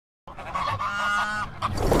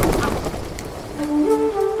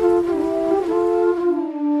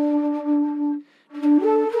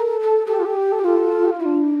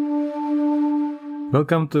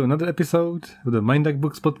Welcome to another episode of the Mind Duck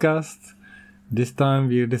Books podcast. This time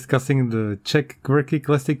we're discussing the Czech quirky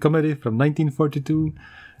classic comedy from 1942,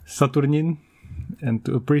 Saturnin. And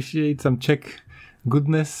to appreciate some Czech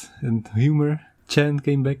goodness and humor, Chen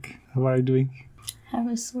came back. How are you doing? I have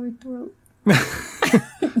a sore throat.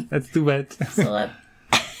 That's too bad. So I'm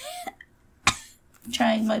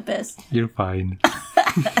trying my best. You're fine.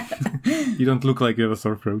 You don't look like you have a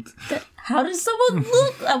sore throat. How does someone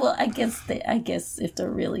look? Well, I guess if they're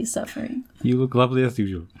really suffering. You look lovely as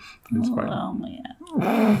usual. It's fine. Oh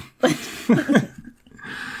man.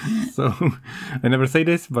 So, I never say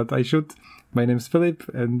this, but I should. My name's Philip,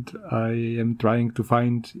 and I am trying to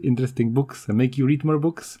find interesting books and make you read more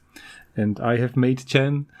books. And I have made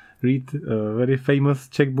Chen read a very famous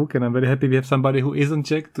Czech book, and I'm very happy we have somebody who isn't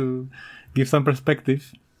Czech to give some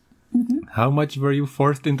perspective. Mm-hmm. How much were you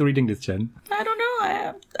forced into reading this, Chen? I don't know.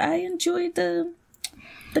 I enjoyed the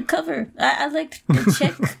cover. I liked the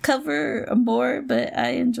Czech cover more, but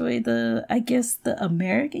I enjoy the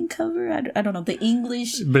American cover. I don't know, the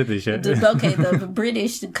English. British, yeah. The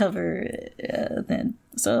British cover then.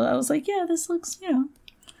 So I was like, yeah, this looks,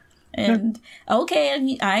 And okay,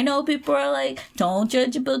 and I know people are like, don't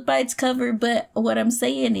judge a book by its cover, but what I'm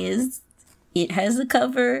saying is it has a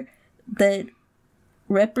cover that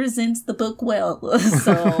represents the book well.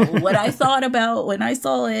 So what I thought about when I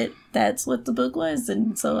saw it, that's what the book was,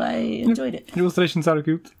 and so I enjoyed it. Illustrations are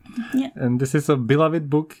cute. Yeah. And this is a beloved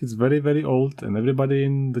book. It's very, very old, and everybody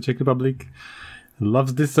in the Czech Republic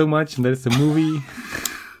loves this so much, and there's a movie.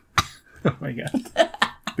 Oh my god.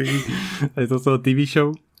 There's also a TV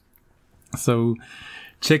show. So,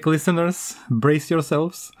 Czech listeners, brace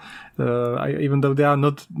yourselves. Even though there are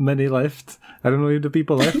not many left, I don't know if the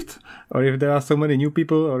people left or if there are so many new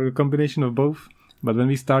people or a combination of both. But when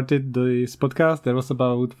we started this podcast, there was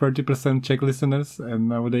about 30% Czech listeners, and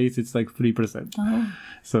nowadays it's like 3%. Oh.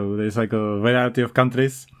 So there's like a variety of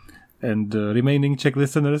countries, and the remaining Czech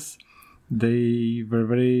listeners, they were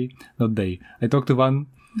I talked to one,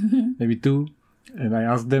 maybe two, and I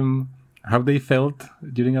asked them how they felt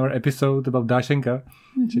during our episode about Dášenka.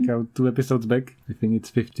 Mm-hmm. Check out 2 episodes back. I think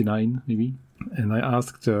it's 59, maybe. And I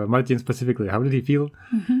asked Martin specifically, how did he feel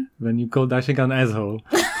when you called Dášenka an asshole?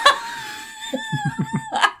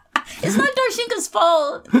 It's not Dášenka's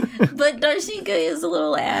fault, but Dášenka is a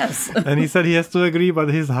little ass. And he said he has to agree, but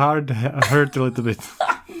his heart hurt a little bit.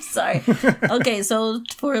 I'm sorry. Okay, so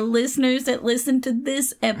for listeners that listen to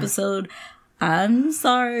this episode, I'm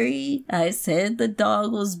sorry. I said the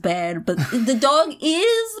dog was bad, but the dog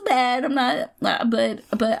is bad. I'm not, but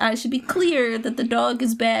I should be clear that the dog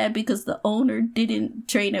is bad because the owner didn't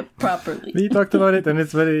train it properly. We talked about it, and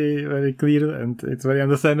it's very, very clear, and it's very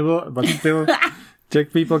understandable, but still,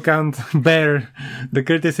 Czech people can't bear the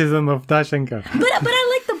criticism of Dášenka. But I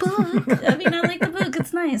like the book. I like the book.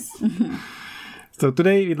 It's nice. So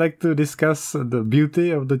today we'd like to discuss the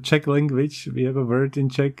beauty of the Czech language. We have a word in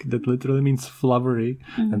Czech that literally means flowery.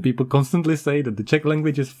 Mm-hmm. And people constantly say that the Czech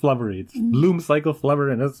language is flowery. It blooms like a flower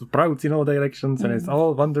and has sprouts in all directions and it's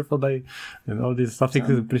all wonderful and all these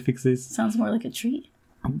suffixes and prefixes. Sounds more like a tree.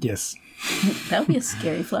 Yes. That would be a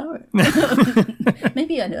scary flower.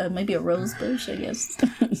 maybe a rose bush, I guess.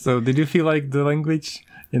 So did you feel like the language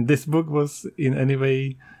in this book was in any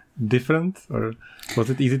way different, or was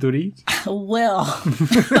it easy to read? Well,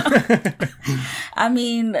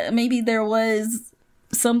 maybe there was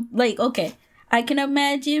some, I can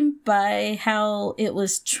imagine by how it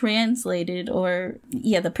was translated, or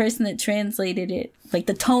the person that translated it, like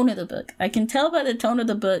the tone of the book. I can tell by the tone of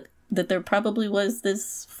the book that there probably was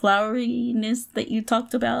this floweriness that you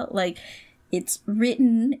talked about. Like, it's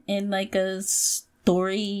written in like a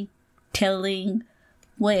storytelling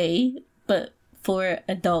way, but for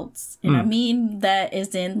adults. And I mean that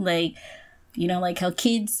as in like how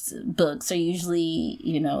kids' books are usually,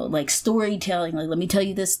 like storytelling, like let me tell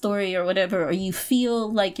you this story or whatever, or you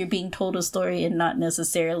feel like you're being told a story and not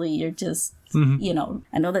necessarily you're just,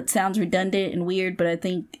 I know that sounds redundant and weird, but I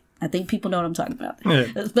think people know what I'm talking about. Yeah.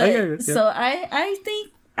 But so I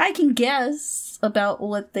think I can guess about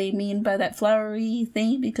what they mean by that flowery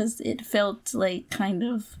thing, because it felt like kind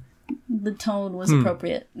of the tone was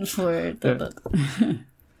appropriate for the book.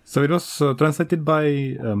 So it was translated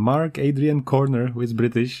by Mark Adrian Corner, who is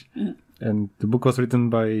British, and the book was written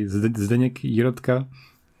by Zdenek Jirotka,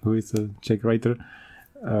 who is a Czech writer.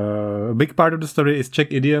 A big part of the story is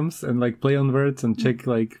Czech idioms and like play on words and Czech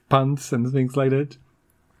like puns and things like that.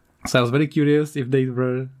 So I was very curious if they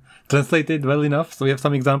were translated well enough. So we have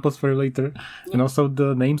some examples for you later. And also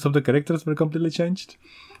the names of the characters were completely changed.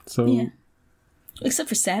 So Except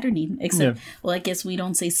for Saturnin. Well, I guess we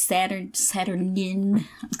don't say Saturnin.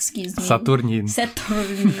 Excuse me. Saturnin.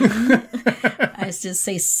 I just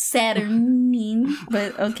say Saturnin.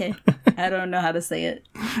 But okay. I don't know how to say it.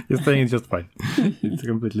 You're saying it's just fine. It's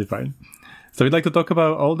completely fine. So we'd like to talk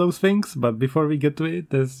about all those things, but before we get to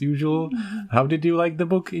it, as usual, how did you like the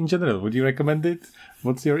book in general? Would you recommend it?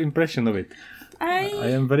 What's your impression of it? I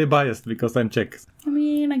am very biased because I'm Czech. I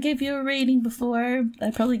mean, I gave you a rating before.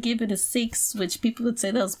 I'd probably give it a 6, which people would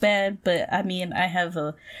say that was bad. But I mean, I have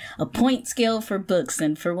a point scale for books.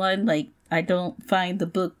 And for one, like, I don't find the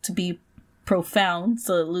book to be profound,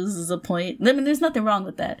 so it loses a point. I mean, there's nothing wrong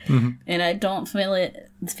with that. And I don't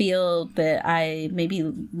feel that I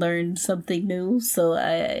maybe learned something new, so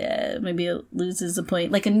I maybe it loses a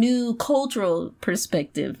point, like a new cultural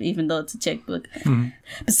perspective, even though it's a Czech book.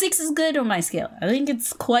 But 6 is good on my scale. I think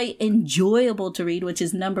it's quite enjoyable to read, which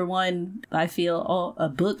is number one. I feel a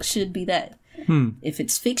book should be that. If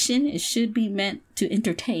it's fiction, it should be meant to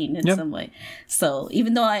entertain in some way. So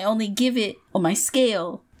even though I only give it on my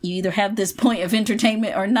scale, you either have this point of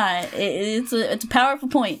entertainment or not. It's a powerful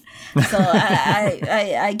point. So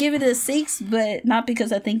I give it a 6, but not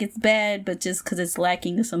because I think it's bad, but just because it's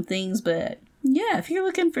lacking some things. But yeah, if you're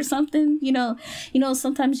looking for something, you know,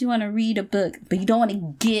 sometimes you want to read a book, but you don't want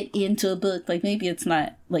to get into a book. Like maybe it's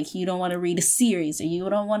not like you don't want to read a series, or you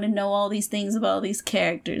don't want to know all these things about all these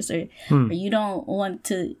characters, or you don't want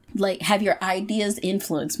to like have your ideas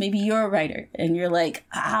influence. Maybe you're a writer and you're like,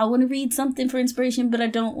 I want to read something for inspiration, but I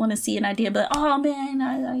don't want to see an idea. But oh man,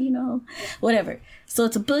 I whatever. So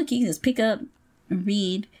it's a book you can just pick up and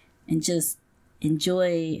read and just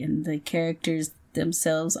enjoy, and the characters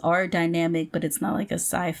themselves are dynamic, but it's not like a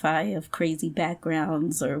sci-fi of crazy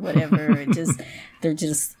backgrounds or whatever. They're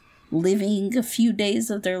just living a few days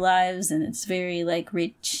of their lives, and it's very like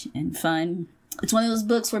rich and fun. It's one of those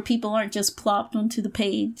books where people aren't just plopped onto the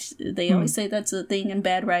page. They always say that's a thing in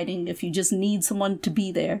bad writing. If you just need someone to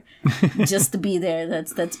be there, just to be there,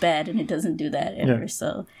 that's bad, and it doesn't do that ever.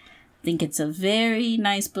 So I think it's a very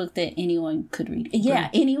nice book that anyone could read. Yeah,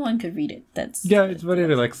 anyone could read it. It's very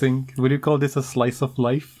relaxing. Would you call this a slice of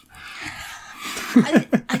life?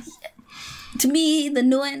 To me, the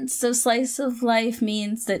nuance of slice of life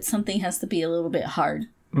means that something has to be a little bit hard.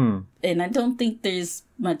 And I don't think there's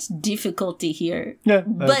much difficulty here. Yeah,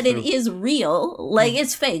 but it is real. Like,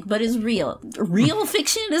 it's fake, but it's real. Real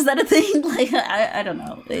fiction? Is that a thing? Like, I don't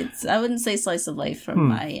know. I wouldn't say slice of life from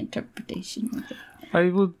my interpretation of it. I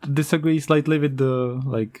would disagree slightly with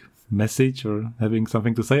the message or having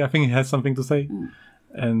something to say. I think it has something to say,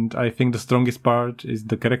 and I think the strongest part is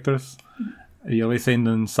the characters. You always say in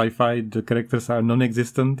sci-fi the characters are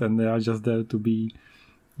non-existent and they are just there to be,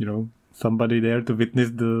 somebody there to witness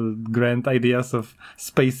the grand ideas of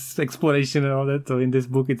space exploration and all that. So in this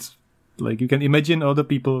book, it's like you can imagine all the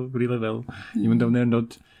people really well, even though they're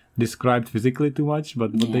not described physically too much,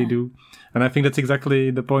 but what they do. And I think that's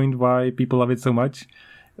exactly the point why people love it so much.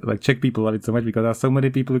 Like Czech people love it so much because there are so many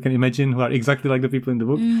people you can imagine who are exactly like the people in the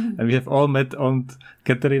book. And we have all met Aunt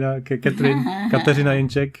Katerina in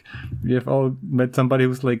Czech. We have all met somebody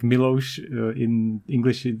who's like Miloš. In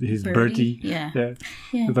English, he's Bertie.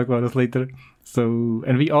 We'll talk about this later. So,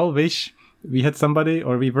 and we all wish we had somebody,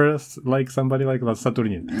 or we were like somebody like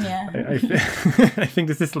Saturnin. I think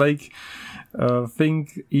this is like a thing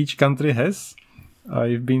each country has.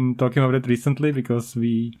 I've been talking about it recently because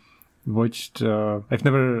we watched I've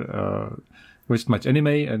never watched much anime,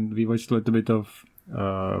 and we watched a little bit of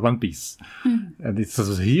One Piece. And it's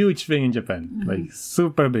a huge thing in Japan, like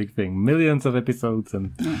super big thing, millions of episodes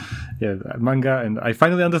and manga, and I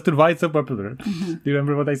finally understood why it's so popular. Do you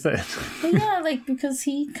remember what I said? Yeah, like because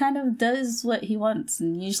he kind of does what he wants,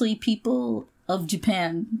 and usually people of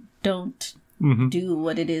Japan don't do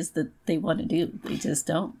what it is that they want to do. They just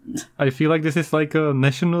don't. I feel like this is like a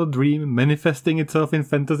national dream manifesting itself in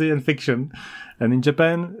fantasy and fiction. And in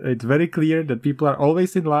Japan, it's very clear that people are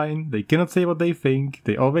always in line. They cannot say what they think.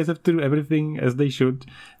 They always have to do everything as they should.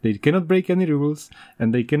 They cannot break any rules.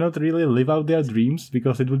 And they cannot really live out their dreams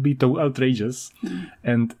because it would be too outrageous.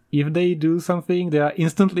 And if they do something, they are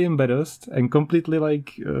instantly embarrassed and completely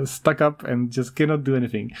stuck up and just cannot do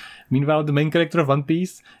anything. Meanwhile, the main character of One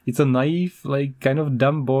Piece, it's a naive, kind of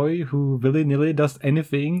dumb boy who willy-nilly does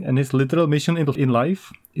anything, and his literal mission in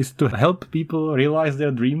life is to help people realize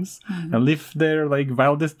their dreams and live their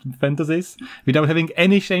wildest fantasies without having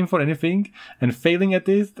any shame for anything, and failing at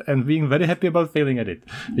it and being very happy about failing at it,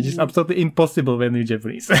 which is absolutely impossible when you're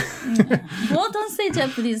Japanese. Well, don't say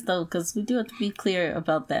Japanese though, because we do have to be clear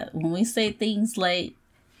about that. When we say things like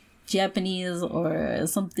Japanese or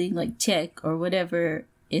something like Czech or whatever,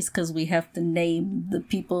 it's because we have to name the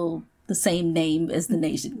people, the same name as the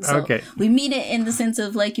nation. So Okay. we mean it in the sense of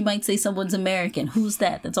like you might say someone's American. Who's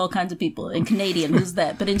that? That's all kinds of people. And Canadian, who's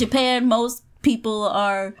that? But in Japan, most people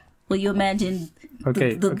are, well, you imagine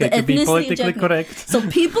Okay, the to be ethnicity of politically Japanese. correct. So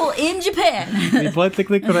people in Japan, Be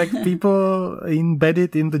politically correct, people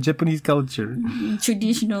embedded in the Japanese culture.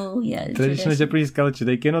 traditional Japanese culture.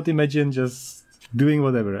 They cannot imagine just doing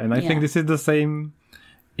whatever. And I Yeah. think this is the same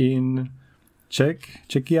in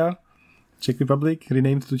Czechia, Czech Republic,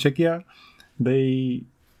 renamed to Czechia. They,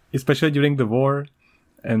 especially during the war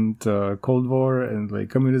and Cold War and like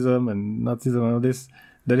communism and Nazism and all this,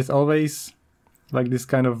 there is always like this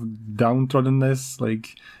kind of downtroddenness, like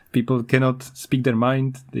people cannot speak their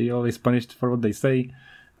mind. They always punished for what they say.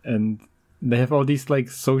 And they have all these like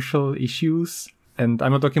social issues. And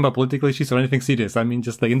I'm not talking about political issues or anything serious. I mean,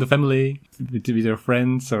 just like in the family, with your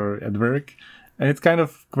friends or at work. And it's kind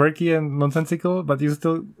of quirky and nonsensical, but you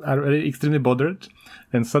still are really extremely bothered.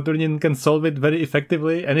 And Saturnin can solve it very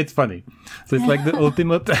effectively, and it's funny. So it's like the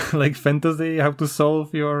ultimate like fantasy, how to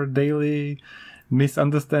solve your daily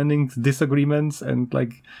misunderstandings, disagreements, and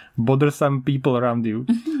like bothersome people around you.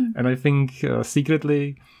 And I think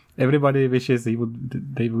secretly everybody wishes they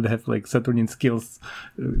would have like Saturnin skills,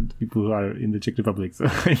 people who are in the Czech Republic. So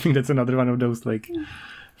I think that's another one of those like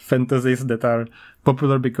fantasies that are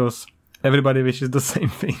popular because everybody wishes the same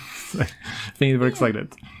thing. I think it works like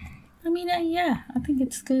that. I mean, I think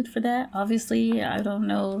it's good for that. Obviously, I don't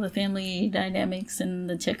know the family dynamics in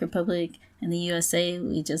the Czech Republic and the USA.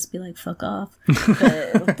 We just be like, fuck off.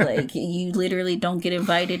 But like, you literally don't get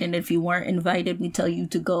invited, and if you weren't invited, we tell you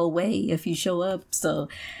to go away if you show up. So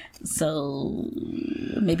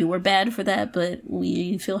maybe we're bad for that, but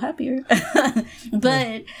we feel happier.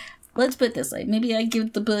 But let's put it this way. Maybe I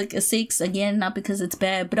give the book a 6, again, not because it's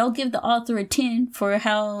bad, but I'll give the author a 10 for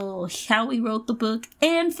how he wrote the book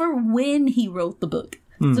and for when he wrote the book.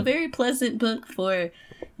 It's a very pleasant book for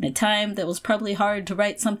in a time that was probably hard to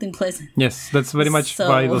write something pleasant. Yes, that's very much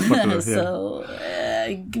why it was popular. Yeah. So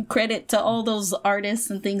give credit to all those artists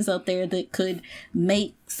and things out there that could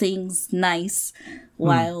make things nice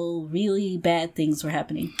while really bad things were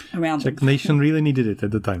happening around them. Czech nation really needed it at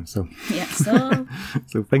the time. So Yeah, so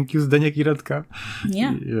so thank you, Zdenek Jirotka.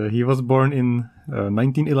 yeah. He was born in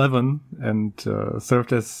 1911 and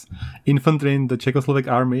served as infantry in the Czechoslovak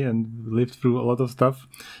army and lived through a lot of stuff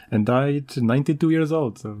and died 92 years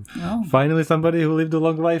old. So finally somebody who lived a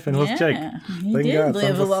long life and was Czech. He Thank did God.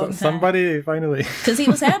 live a long time. Somebody finally. Because he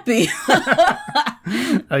was happy.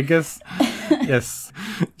 I guess, yes.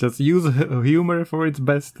 Just use humor for its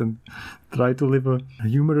best and try to live a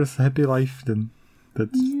humorous, happy life. Then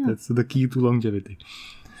that's the key to longevity.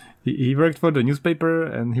 He worked for the newspaper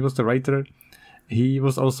and he was the writer. He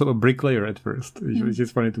was also a bricklayer at first, which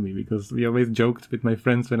is funny to me because we always joked with my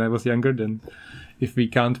friends when I was younger. Then if we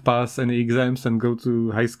can't pass any exams and go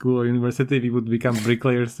to high school or university, we would become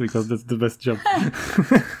bricklayers because that's the best job.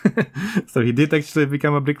 So he did actually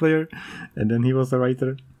become a bricklayer and then he was a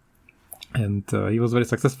writer. And he was very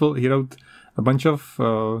successful. He wrote a bunch of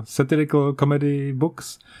satirical comedy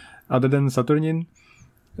books other than Saturnin.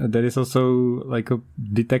 There is also like a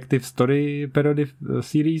detective story parody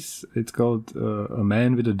series. It's called A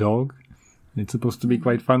Man with a Dog. It's supposed to be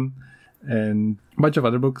quite fun. And a bunch of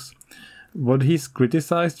other books. What he's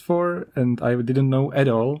criticized for, and I didn't know at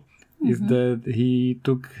all, is that he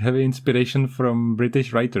took heavy inspiration from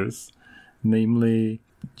British writers, namely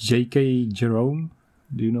J.K. Jerome.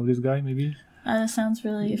 Do you know this guy, maybe? That sounds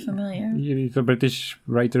really familiar. He's a British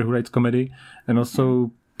writer who writes comedy. And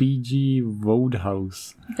also P.G.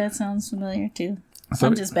 Wodehouse. That sounds familiar, too. So,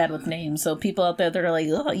 I'm just bad with names. So people out there that are like,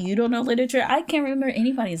 oh, you don't know literature? I can't remember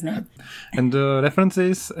anybody's name. And the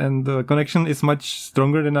references and the connection is much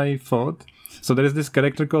stronger than I thought. So there is this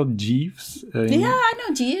character called Jeeves. Yeah, I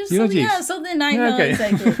know Jeeves. You know Jeeves? Yeah, so then I know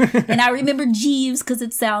exactly. And I remember Jeeves because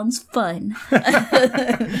it sounds fun.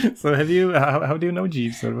 So have you? How do you know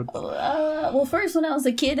Jeeves? Or what? Well, first when I was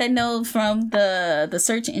a kid, I know from the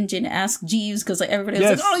search engine Ask Jeeves because like everybody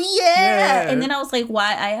was like, oh yeah. And then I was like,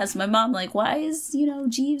 why? I asked my mom like, why is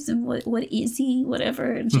Jeeves and what is he?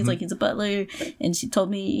 Whatever. And she's like, he's a butler. And she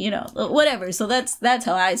told me whatever. So that's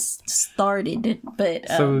how I started. But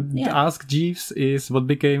so Ask Jeeves is what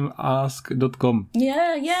became ask.com.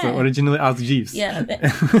 Yeah. So originally Ask Jeeves. Yeah,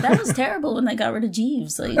 that was terrible when they got rid of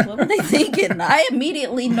Jeeves. Like, what were they thinking? I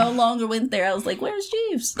immediately no longer went there. I was like, where's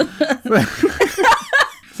Jeeves?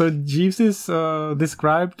 So Jeeves is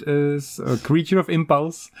described as a creature of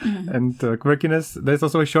impulse and quirkiness. There's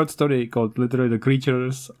also a short story called literally The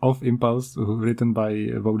Creatures of Impulse, written by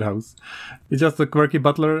Wodehouse. It's just a quirky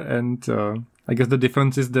butler, and I guess the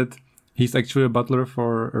difference is that He's actually a butler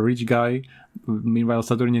for a rich guy. Meanwhile,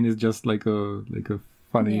 Saturnin is just like a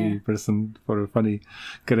funny person for a funny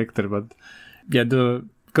character. But yeah, the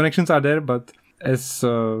connections are there. But as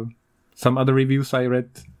some other reviews I read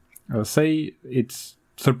say, it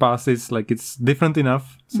surpasses, like it's different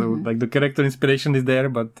enough. So like the character inspiration is there,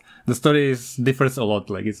 but the story differs a lot.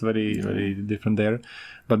 Like it's very different there.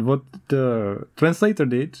 But what the translator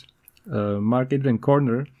did, Mark Adrian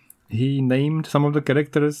Corner, he named some of the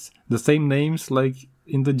characters the same names like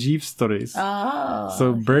in the Jeeves stories. Oh.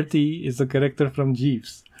 So Bertie is a character from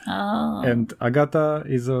Jeeves. Oh. And Agatha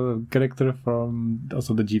is a character from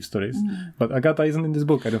also the Jeeves stories. But Agatha isn't in this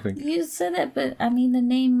book, I don't think. You said that, but I mean the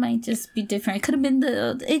name might just be different. It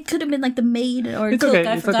could have been like the maid or It's cook. okay,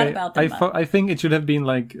 I it's forgot okay. about them. I think it should have been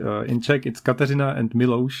like in Czech it's Kateřina and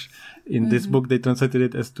Miloš. In this book they translated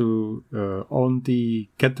it as to Auntie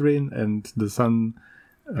Catherine and the son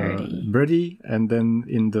Birdie, and then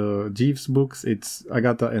in the Jeeves books it's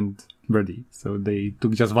Agatha and Birdie. So they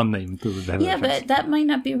took just one name to the but that might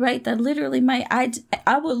not be right. That literally might.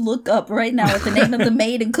 I would look up right now at the name of the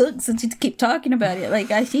maid and cook since you keep talking about it.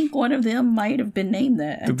 Like I think one of them might have been named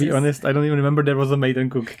that. To be honest, I don't even remember there was a maid and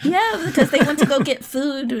cook. Yeah, because they went to go get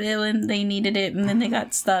food when they needed it, and then they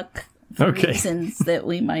got stuck for reasons that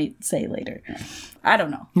we might say later. I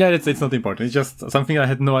don't know. Yeah, it's not important. It's just something I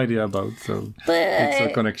had no idea about. So it's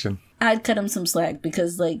a connection. I'd cut him some slack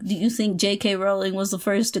because, like, do you think J.K. Rowling was the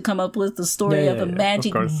first to come up with the story of a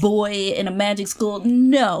magic boy in a magic school?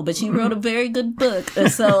 No, but she wrote a very good book.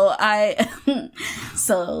 So I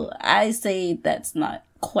say that's not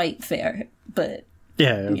quite fair. But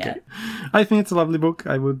yeah. I think it's a lovely book.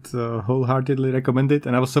 I would wholeheartedly recommend it.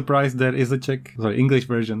 And I was surprised there is a English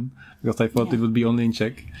version, because I thought it would be only in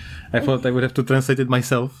Czech. I thought I would have to translate it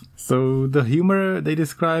myself. So the humor they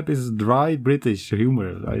describe is dry British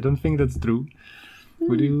humor. I don't think that's true.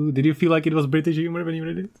 Did you feel like it was British humor when you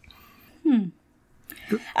read it?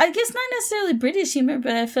 I guess not necessarily British humor,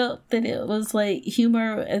 but I felt that it was like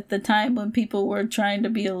humor at the time when people were trying to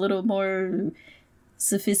be a little more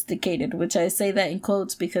sophisticated, which I say that in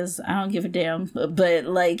quotes because I don't give a damn. But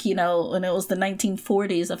like, you know, when it was the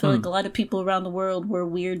 1940s, I feel like a lot of people around the world were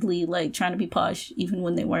weirdly like trying to be posh even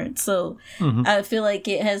when they weren't. So I feel like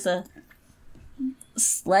it has a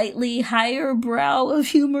slightly higher brow of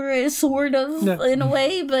humor, sort of, in a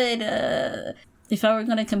way. But if I were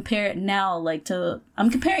going to compare it now, I'm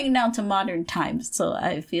comparing it now to modern times. So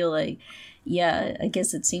I feel like, yeah, I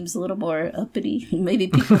guess it seems a little more uppity. Maybe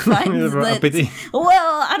people find that.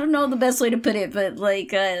 Well, I don't know the best way to put it, but like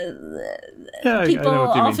people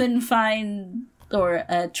often find or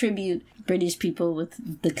attribute British people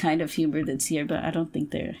with the kind of humor that's here, but I don't think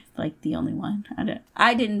they're like the only one.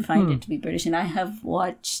 I didn't find it to be British, and I have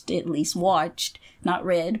at least watched, not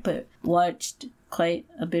read, but watched quite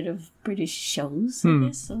a bit of British shows, I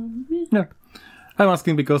guess. So, yeah. I'm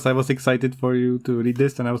asking because I was excited for you to read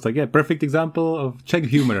this, and I was like, yeah, perfect example of Czech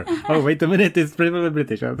humor. Oh, wait a minute, it's probably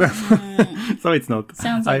British. So it's not.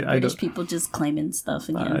 Sounds like British people just claiming stuff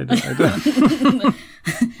again. I don't.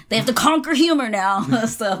 They have to conquer humor now.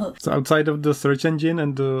 So outside of the search engine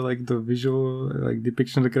and the visual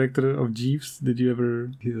depiction of the character of Jeeves, did you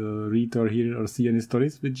ever read or hear or see any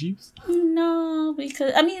stories with Jeeves? No,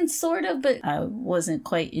 because I mean, sort of, but I wasn't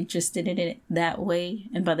quite interested in it that way.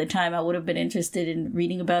 And by the time I would have been interested in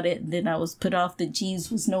reading about it, then I was put off that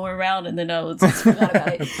Jeeves was nowhere around, and then I was forgot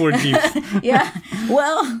about it. Poor Jeeves. Yeah,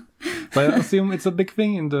 well. But I assume it's a big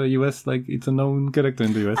thing in the US, like it's a known character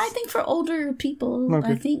in the US. I think for older people,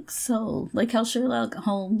 I think so. Like how Sherlock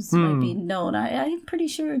Holmes might be known. I'm pretty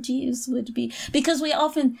sure Jeeves would be, because we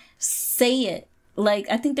often say it. Like,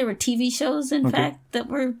 I think there were TV shows, in fact, that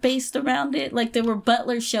were based around it. Like, there were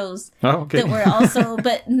butler shows that were also,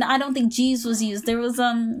 but I don't think Jeeves was used. There was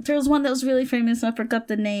one that was really famous. I forgot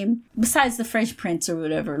the name. Besides the Fresh Prince or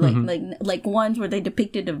whatever, like ones where they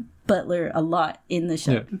depicted a butler a lot in the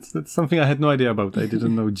show. Yeah, that's something I had no idea about. I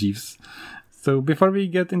didn't know Jeeves. So before we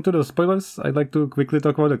get into the spoilers, I'd like to quickly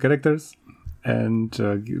talk about the characters and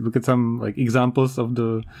look at some examples of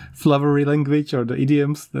the flowery language or the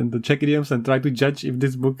idioms and the Czech idioms, and try to judge if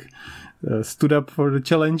this book stood up for the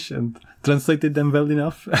challenge and translated them well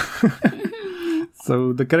enough.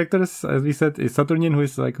 So the characters, as we said, is Saturnin, who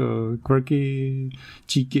is like a quirky,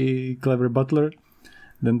 cheeky, clever butler.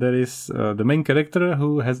 Then there is the main character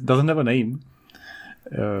who doesn't have a name.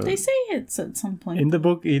 They say it's at some point. In the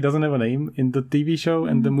book, he doesn't have a name. In the TV show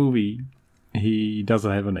and the movie, he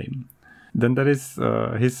doesn't have a name. Then there is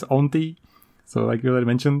his auntie, so like we already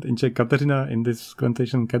mentioned, in Czech, Kateřina, in this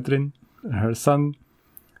translation, Catherine, her son,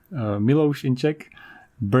 Miloš in Czech,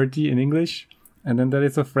 Bertie in English, And then there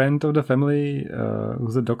is a friend of the family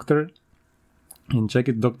who's a doctor. In Czech,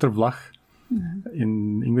 it's Dr. Vlach.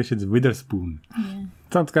 In English, it's Witherspoon. Yeah.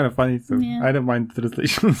 Sounds kind of funny, so I don't mind the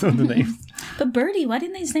translations of the names. But Birdie, why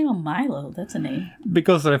didn't they just name him Milo? That's a name.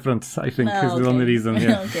 Because reference, I think, is the only reason.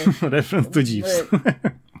 Yeah. Reference to Jeeves.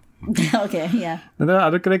 Okay, yeah. And there are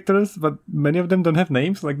other characters, but many of them don't have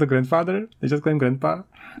names, like the grandfather. They just call him Grandpa.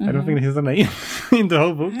 I don't think he has a name in the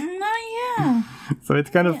whole book. Yeah. So it's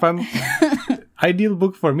kind of fun. Ideal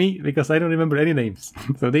book for me because I don't remember any names.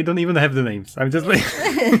 So they don't even have the names. I'm just like,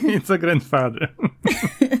 it's a grandfather.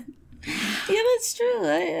 Yeah, that's true.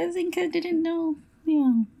 I think I didn't know.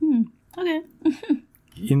 Yeah. Okay.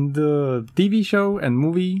 In the TV show and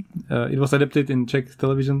movie, it was adapted in Czech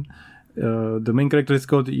television. The main character is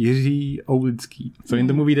called Jiří Oulický. So in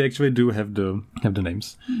the movie, they actually do have the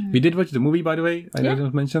names. We did watch the movie, by the way. I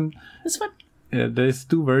didn't mention. This one. There's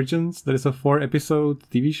 2 versions. There is a 4-episode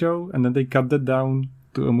TV show, and then they cut that down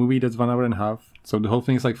to a movie that's 1 hour and a half. So the whole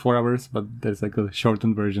thing is like 4 hours, but there's like a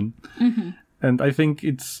shortened version. And I think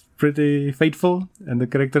it's pretty faithful, and the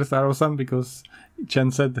characters are awesome because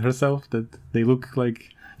Chen said herself that they look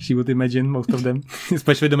like she would imagine, most of them,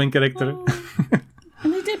 especially the main character.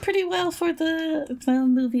 And they did pretty well for the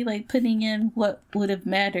movie, like putting in what would have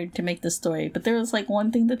mattered to make the story. But there was like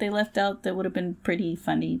one thing that they left out that would have been pretty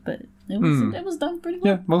funny, but it was done pretty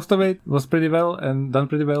well. Yeah, most of it was pretty well and done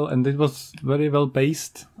pretty well, and it was very well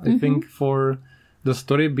paced. I think for the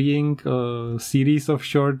story being a series of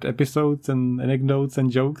short episodes and anecdotes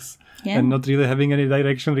and jokes, and not really having any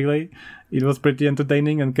direction really, it was pretty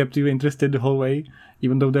entertaining and kept you interested the whole way,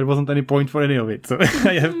 even though there wasn't any point for any of it. So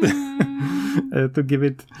I have to give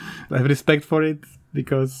it, I have respect for it,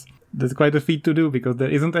 because there's quite a feat to do, because there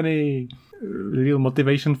isn't any real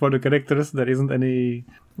motivation for the characters. There isn't any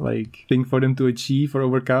like thing for them to achieve or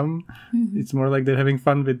overcome. It's more like they're having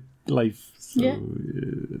fun with life. So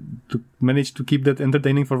to manage to keep that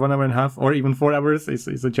entertaining for 1 hour and a half or even 4 hours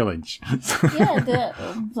is a challenge. What's the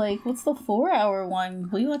 4-hour one?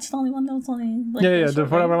 We watched the only one that was only like the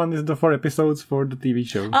 4-hour one is the 4 episodes for the TV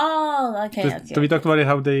show. Oh, okay. So we talked about it,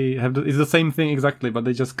 how they have it's the same thing exactly, but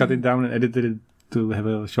they just cut it down and edited it to have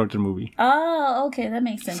a shorter movie. Oh, okay, that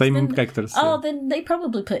makes sense. Same characters. Then they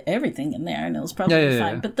probably put everything in there and it was probably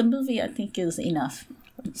fine. But the movie, I think, is enough.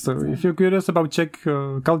 So if you're curious about Czech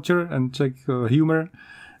culture and Czech humor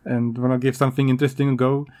and want to give something interesting a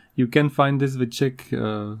go, you can find this with Czech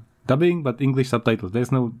dubbing, but English subtitles.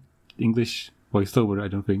 There's no English voiceover, I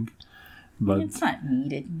don't think. But it's not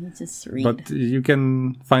needed. You just read. But you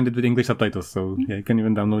can find it with English subtitles, so you can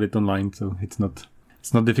even download it online. So it's not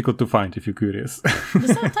difficult to find if you're curious.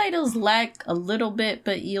 The subtitles lack a little bit,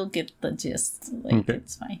 but you'll get the gist.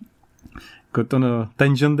 It's fine. Got on a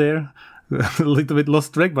tangent there. A little bit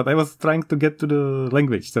lost track, but I was trying to get to the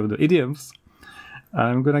language, so the idioms.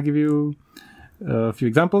 I'm gonna give you a few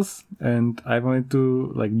examples, and I wanted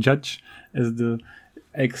to judge as the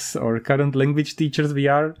ex or current language teachers we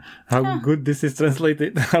are, how good this is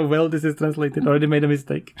translated, how well this is translated. Already made a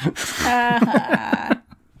mistake.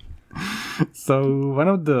 So one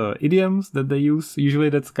of the idioms that they use, usually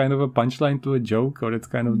that's kind of a punchline to a joke, or it's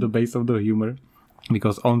kind of the base of the humor.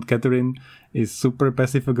 Because Aunt Catherine is super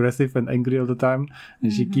passive-aggressive and angry all the time.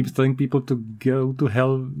 And she keeps telling people to go to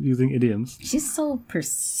hell using idioms. She's so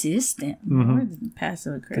persistent. More than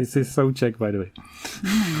passive-aggressive. This is so Czech, by the way.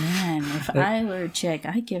 Oh, man. If I were Czech,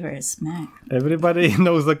 I'd give her a smack. Everybody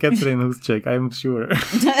knows a Catherine who's Czech, I'm sure.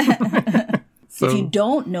 So, if you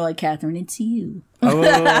don't know a Catherine, it's you.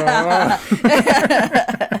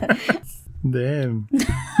 Damn.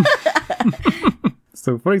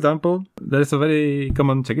 So, for example, there is a very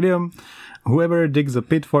common Czech idiom. Whoever digs a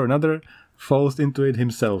pit for another falls into it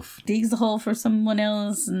himself. Digs a hole for someone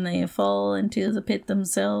else and they fall into the pit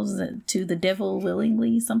themselves, to the devil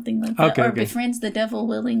willingly, something like that. Or befriends the devil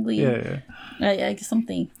willingly. Yeah.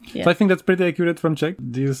 Something. Yeah. So I think that's pretty accurate from Czech.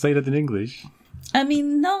 Do you say that in English? I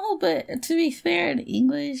mean, no, but to be fair, in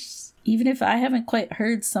English, even if I haven't quite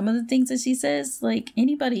heard some of the things that she says,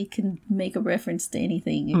 anybody can make a reference to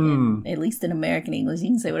anything. At least in American English, you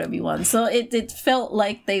can say whatever you want. So it felt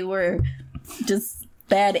like they were just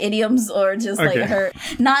bad idioms or just her,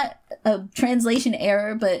 not a translation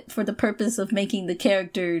error, but for the purpose of making the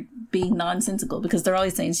character being nonsensical, because they're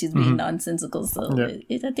always saying she's being nonsensical. So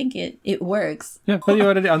I think it works. Yeah, but you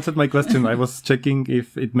already answered my question. I was checking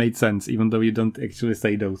if it made sense, even though you don't actually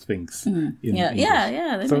say those things.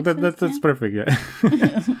 That's perfect. Yeah.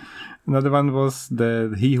 Another one was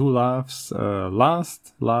that he who laughs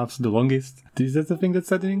last laughs the longest. Is that the thing that's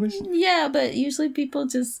said in English? Yeah, but usually people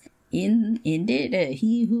just ended at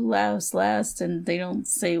he who laughs last, and they don't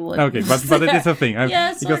say what. Okay, but it is a thing.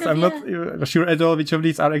 Yeah, because I'm not sure at all which of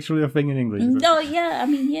these are actually a thing in English. No, yeah, I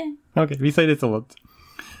mean, yeah. Okay, we say this a lot.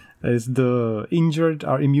 As the injured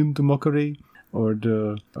are immune to mockery, or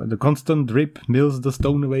the constant drip mills the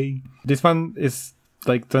stone away. This one is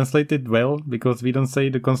like translated well, because we don't say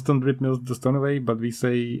the constant drip mills the stone away, but we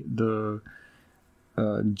say the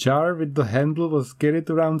jar with the handle was carried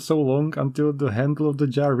around so long until the handle of the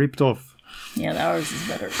jar ripped off. Yeah, ours is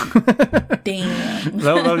better. Damn.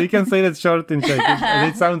 Well, you can say that short in Czech,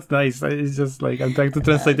 and it sounds nice. It's just like I'm trying to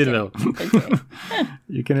translate it well. Okay.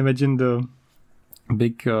 You can imagine the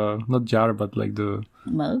big, not jar, but like the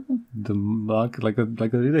mug, like a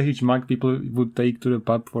really huge mug people would take to the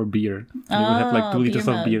pub for beer. They would have like 2 liters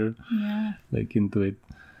of beer, like into it.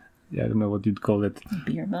 Yeah, I don't know what you'd call it.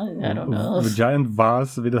 Beer mug? I don't know. A giant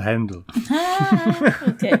vase with a handle.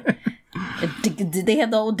 Okay. Did they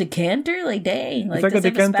have the old decanter? Like, dang. It's like a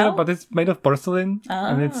decanter, but it's made of porcelain.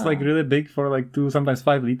 And it's like really big for like 2, sometimes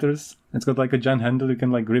 5 liters. It's got like a giant handle you can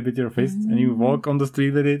like grip with your fist. And you walk on the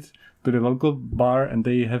street with it to the local bar, and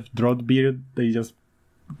they have draught beer. They just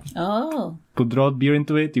put draught beer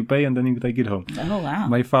into it, you pay, and then you take it home. Oh, wow.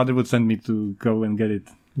 My father would send me to go and get it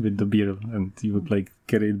with the beer, and he would like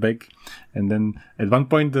carry it back, and then at one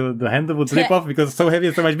point the handle would rip off because it's so heavy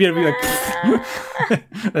and so much beer. We're like,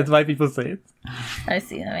 that's why people say it. I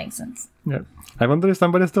see, that makes sense. Yeah, I wonder if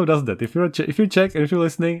somebody still does that. If you're Czech and if you're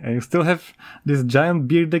listening and you still have this giant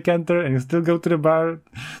beer decanter and you still go to the bar,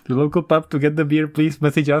 to the local pub to get the beer, please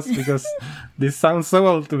message us, because this sounds so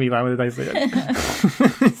old to me now that I say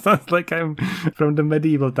it. It sounds like I'm from the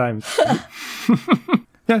medieval times.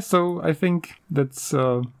 Yeah, so I think that's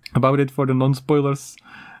about it for the non-spoilers.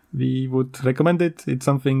 We would recommend it. It's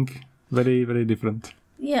something very, very different.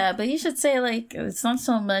 Yeah, but you should say, like, it's not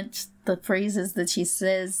so much the phrases that she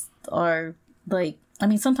says are, like, I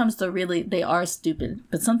mean, sometimes they are stupid,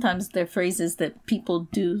 but sometimes they're phrases that people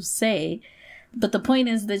do say. But the point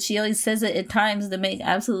is that she always says it at times that make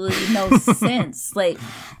absolutely no sense. Like,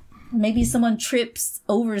 maybe someone trips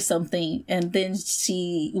over something, and then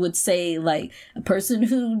she would say, like, a person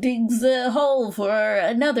who digs a hole for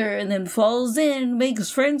another and then falls in, makes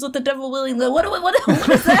friends with the devil willingly. What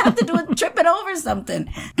does that have to do with tripping over something?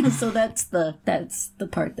 So that's the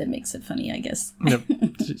part that makes it funny, I guess. Yep.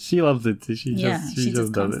 She loves it. She just does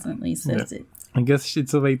constantly says it. I guess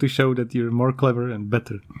it's a way to show that you're more clever and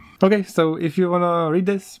better. Okay, so if you want to read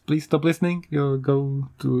this, please stop listening. You'll go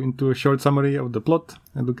into a short summary of the plot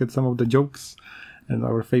and look at some of the jokes and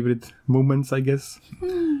our favorite moments, I guess.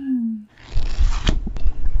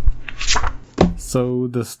 So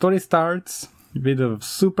the story starts with a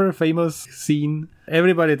super famous scene.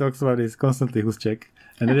 Everybody talks about this constantly who's Czech.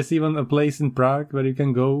 And there is even a place in Prague where you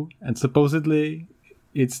can go, and supposedly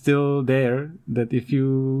it's still there, that if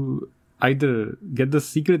you either get the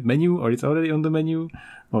secret menu or it's already on the menu,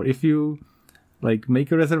 or if you like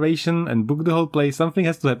make a reservation and book the whole place, something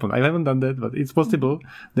has to happen. I haven't done that, but it's possible.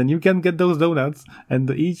 Then you can get those donuts, and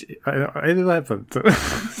it will happen. So,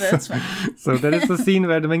 that's fine. So there is a scene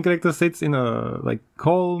where the main character sits in a like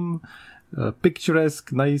calm,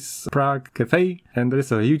 picturesque, nice Prague cafe, and there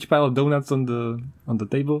is a huge pile of donuts on the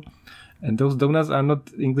table. And those donuts are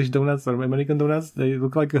not English donuts or American donuts. They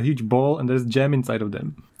look like a huge ball, and there's jam inside of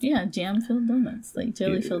them. Yeah, jam-filled donuts, like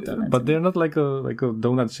jelly-filled donuts. But they're not like a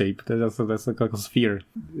donut shape. That's like a sphere.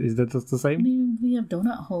 Is that just the same? I mean, we have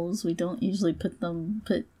donut holes. We don't usually put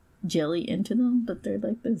jelly into them, but they're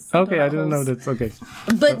like this. Okay, I didn't know that's okay.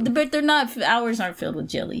 But they're not. Ours aren't filled with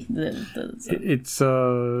jelly. It's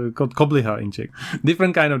called kobliha in Czech.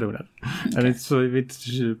 Different kind of donut, okay. And it's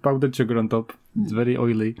with powdered sugar on top. It's very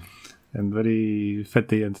oily and very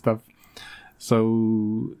fatty and stuff.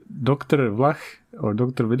 So Dr. Vlach or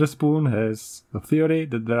Dr. Witherspoon has a theory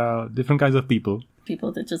that there are different kinds of people.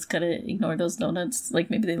 People that just kind of ignore those donuts. Like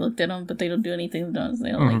maybe they looked at them, but they don't do anything with donuts.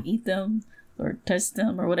 They don't like eat them or touch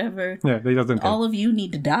them or whatever. Yeah, they doesn't. All of you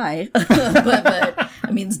need to die. but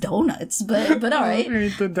I mean, it's donuts. But all right.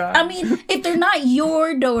 Need to die. I mean, if they're not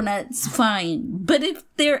your donuts, fine. But if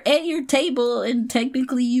they're at your table and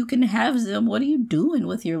technically you can have them, what are you doing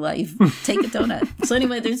with your life? Take a donut. So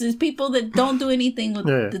anyway, there's these people that don't do anything with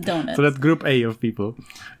the donuts. So that's group A of people.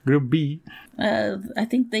 Group B. I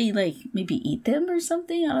think they like maybe eat them or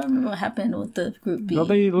something. I don't remember what happened with the group B. Well,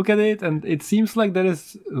 they look at it and it seems like there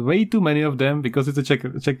is way too many of them because it's a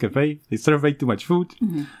Czech cafe. They serve way too much food.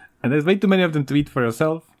 Mm-hmm. And there's way too many of them to eat for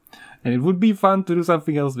yourself. And it would be fun to do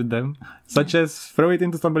something else with them, such as throw it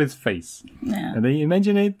into somebody's face. And they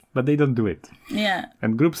imagine it, but they don't do it. Yeah.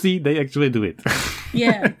 And Group C, they actually do it.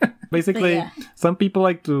 Yeah. Basically, some people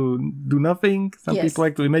like to do nothing, some people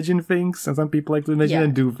like to imagine things, and some people like to imagine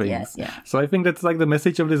and do things. So I think that's like the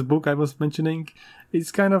message of this book I was mentioning.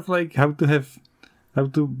 It's kind of like how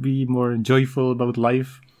to be more joyful about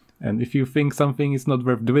life. And if you think something is not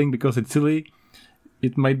worth doing because it's silly,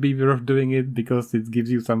 it might be worth doing it because it gives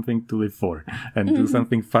you something to live for and do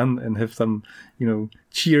something fun and have some,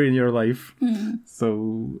 cheer in your life.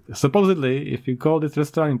 So supposedly, if you call this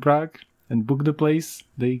restaurant in Prague and book the place,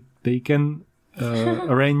 they can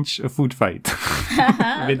arrange a food fight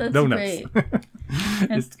with That's donuts. Great.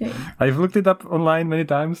 That's great. I've looked it up online many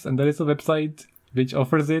times, and there is a website which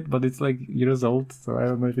offers it, but it's like years old, so I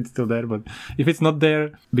don't know if it's still there. But if it's not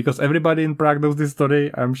there, because everybody in Prague knows this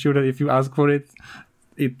story, I'm sure that if you ask for it,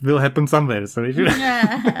 it will happen somewhere. So if you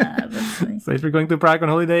That's nice. so if you're going to Prague on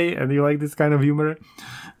holiday and you like this kind of humor,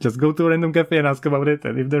 just go to a random cafe and ask about it,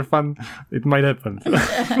 and if they're fun, it might happen.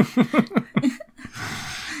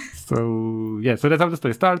 So that's how the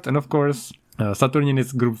story starts, and of course, Saturnin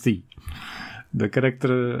is Group C. The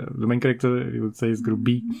main character, you would say, is Group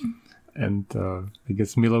B. And I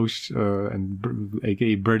guess Miloš,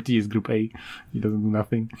 aka Bertie, is Group A. He doesn't do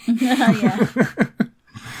nothing.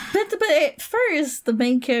 But at first, the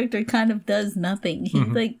main character kind of does nothing.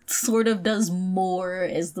 He sort of does more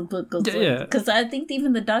as the book goes on. Because I think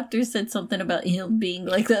even the doctor said something about him being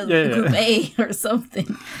like a Group A or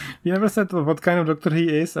something. He never said what kind of doctor he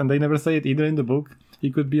is, and they never say it either in the book.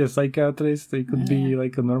 He could be a psychiatrist, he could be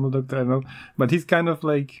like a normal doctor, I don't know. But he's kind of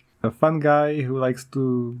like a fun guy who likes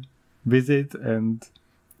to visit, and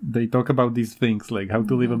they talk about these things like how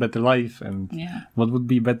to live a better life and what would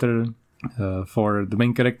be better for the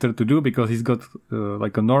main character to do, because he's got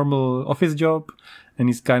like a normal office job and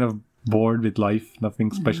he's kind of bored with life,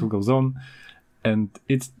 nothing special goes on, and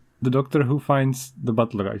it's the doctor who finds the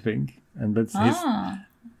butler, I think, and that's his,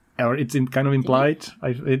 or it's kind of implied.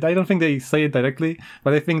 I don't think they say it directly,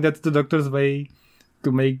 but I think that's the doctor's way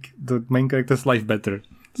to make the main character's life better.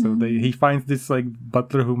 So he finds this like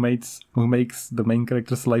butler who makes the main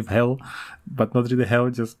character's life hell, but not really hell,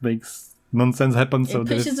 just makes nonsense happen. So it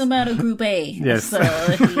pushes him out of Group A. Yes. So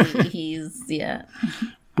he's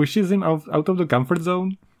pushes him out of the comfort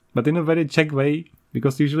zone, but in a very Czech way,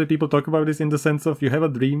 because usually people talk about this in the sense of you have a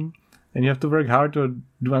dream and you have to work hard or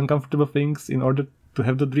do uncomfortable things in order to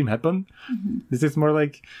have the dream happen. This is more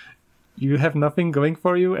like you have nothing going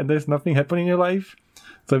for you and there's nothing happening in your life.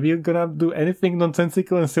 So we're gonna do anything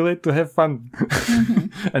nonsensical and silly to have fun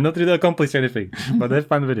and not really accomplish anything, but have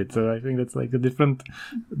fun with it. So I think that's like a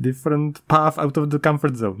different path out of the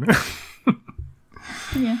comfort zone.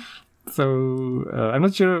 So I'm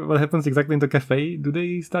not sure what happens exactly in the cafe. Do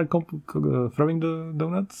they start throwing the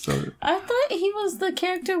donuts? Or? I thought the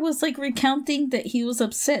character was like recounting that he was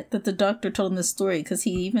upset that the doctor told him this story, because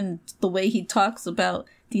the way he talks about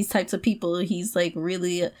these types of people, he's like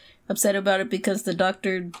really upset about it because the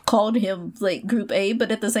doctor called him like Group A, but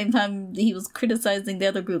at the same time he was criticizing the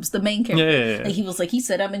other groups, the main character. Like he was like, he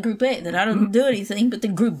said I'm in Group A, that I don't do anything, but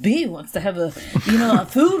then Group B wants to have a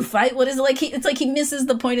food fight. What is it like? It's like he misses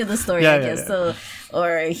the point of the story, I guess. So,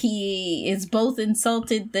 or he is both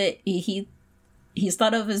insulted that he's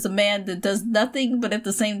thought of as a man that does nothing, but at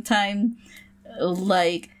the same time,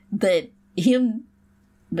 like that him.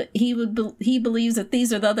 But he believes that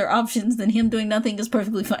these are the other options, then him doing nothing is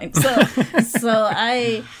perfectly fine. So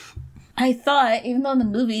I thought, even though in the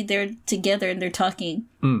movie they're together and they're talking,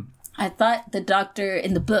 I thought the doctor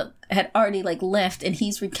in the book had already like left and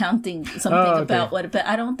he's recounting something about what. But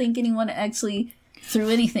I don't think anyone actually threw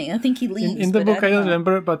anything. I think he leaves. In the book, I don't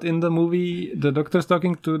remember, but in the movie, the doctor's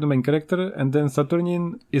talking to the main character, and then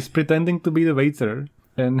Saturnin is pretending to be the waiter,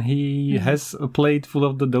 and he has a plate full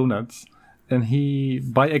of the donuts. And he,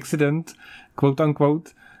 by accident, quote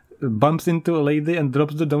unquote, bumps into a lady and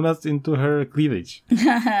drops the donuts into her cleavage.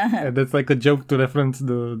 And that's like a joke to reference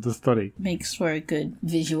the story. Makes for a good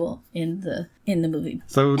visual in the movie.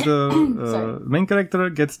 So the main character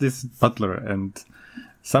gets this butler, and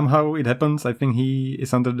somehow it happens. I think he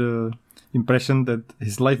is under the impression that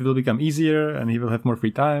his life will become easier and he will have more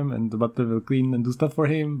free time and the butler will clean and do stuff for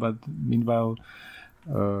him. But meanwhile,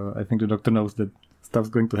 I think the doctor knows that stuff's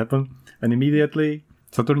going to happen, and immediately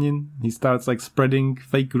Saturnin, he starts like spreading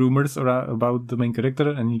fake rumors about the main character,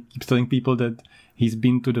 and he keeps telling people that he's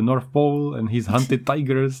been to the North Pole and he's hunted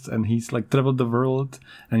tigers and he's like traveled the world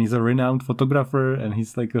and he's a renowned photographer and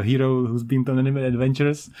he's like a hero who's been on many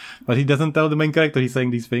adventures, but he doesn't tell the main character he's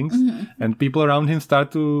saying these things. And people around him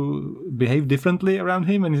start to behave differently around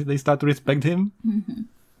him and they start to respect him.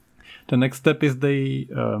 The next step is they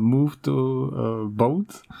move to a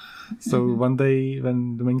boat. So one day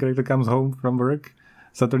when the main character comes home from work,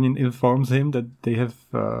 Saturnin informs him that they have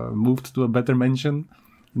moved to a better mansion.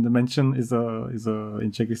 And the mansion is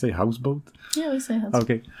in Czech we say houseboat. Yeah, we say houseboat.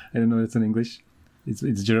 Okay, I don't know it's in English.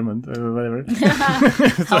 It's German, whatever.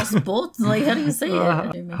 Houseboat? Like, how do you say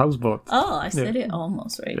it? Houseboat. Oh, I said it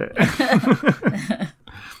almost right. Yeah.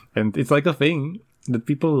 And it's like a thing that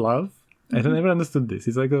people love. I never understood this.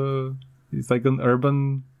 It's like an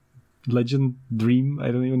urban legend dream.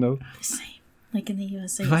 I don't even know. Same. Like in the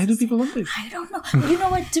USA. Why do people want this? I don't know. You know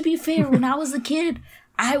what? To be fair, when I was a kid,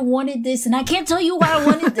 I wanted this, and I can't tell you why I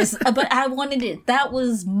wanted this, but I wanted it. That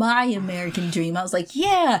was my American dream. I was like,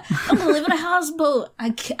 yeah, I'm gonna live in a houseboat.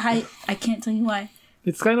 I can't tell you why.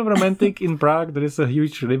 It's kind of romantic. In Prague, there is a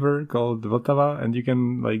huge river called Vltava, and you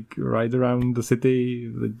can like ride around the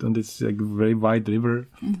city on this like very wide river,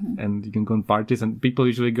 and you can go on parties. And people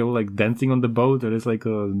usually go like dancing on the boat. There is like a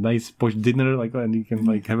nice posh dinner, like, and you can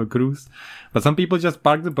like have a cruise. But some people just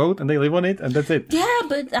park the boat and they live on it, and that's it. Yeah,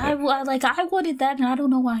 but I wanted that, and I don't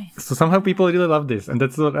know why. So somehow people really love this, and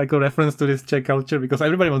that's like a reference to this Czech culture because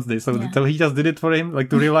everybody wants this. So he just did it for him, like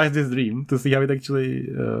to realize this dream, to see how it actually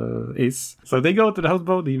is. So they go to the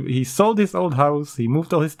houseboat. He sold his old house. He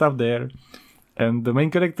moved all his stuff there, and the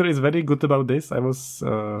main character is very good about this. I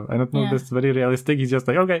don't know, that's very realistic. He's just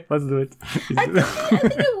like, okay, let's do it. I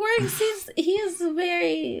think it works. He is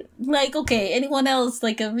very like, okay, anyone else,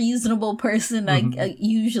 like a reasonable person, I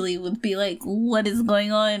usually would be like, what is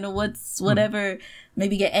going on? What's whatever?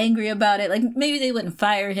 Maybe get angry about it. Like maybe they wouldn't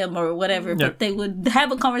fire him or whatever, but they would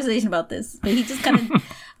have a conversation about this. But he just kind of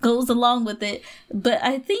goes along with it. But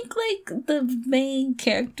I think like the main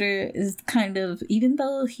character is kind of, even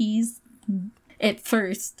though he's at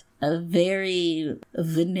first a very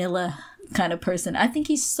vanilla kind of person, I think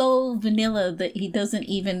he's so vanilla that he doesn't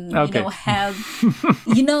even have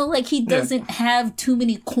like he doesn't have too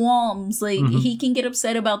many qualms. Like he can get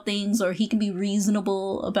upset about things, or he can be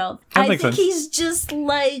reasonable about that I think sense. he's just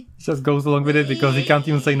like just goes along with it because he can't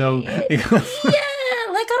even say no.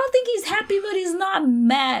 Like I don't think he's happy, but he's not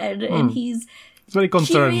mad, and he's very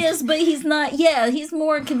concerned. Curious, but he's not. Yeah, he's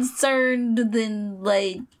more concerned than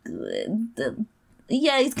like.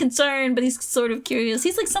 He's concerned, but he's sort of curious.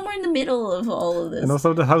 He's like somewhere in the middle of all of this. And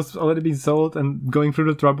also the house already been sold, and going through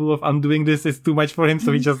the trouble of undoing this is too much for him,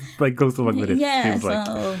 so he just like goes along with it. Yeah, so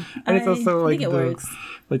like. And it's also like it works.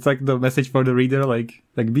 It's like the message for the reader, like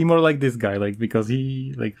be more like this guy, like because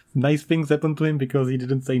he like nice things happen to him because he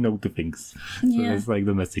didn't say no to things. So it's like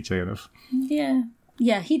the message, kind of. Yeah.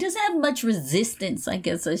 Yeah, he doesn't have much resistance, I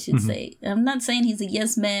guess I should say. I'm not saying he's a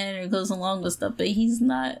yes man or goes along with stuff, but he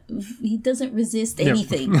doesn't resist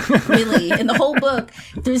anything, really. In the whole book,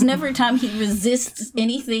 there's never a time he resists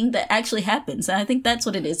anything that actually happens. And I think that's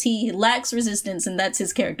what it is. He lacks resistance, and that's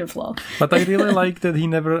his character flaw. But I really like that he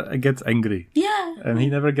never gets angry. Yeah. And he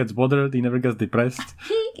never gets bothered, he never gets depressed.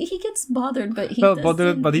 He gets bothered, but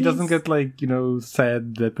he doesn't get like,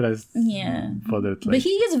 sad, depressed, bothered. Like. But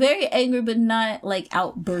he gets very angry, but not like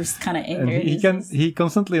outburst kind of anger. And he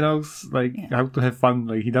constantly knows like how to have fun.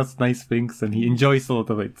 Like he does nice things and he enjoys a lot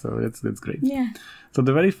of it. So that's great. Yeah. So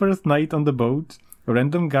the very first night on the boat, a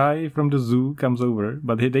random guy from the zoo comes over,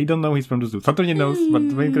 but they don't know he's from the zoo. Saturnin knows, but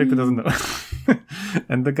the main character doesn't know.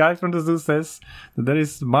 And the guy from the zoo says that there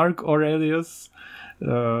is Mark Aurelius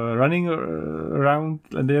running around,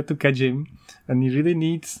 and they have to catch him. And he really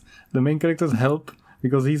needs the main character's help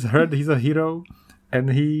because he's heard he's a hero.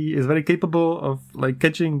 And he is very capable of like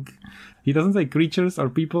catching. He doesn't say creatures or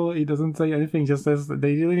people. He doesn't say anything. Just says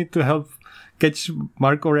they really need to help catch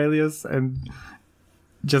Mark Aurelius and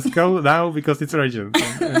just go now because it's urgent.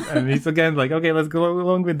 And he's again like, okay, let's go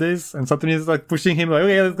along with this. And Saturnin is like pushing him like,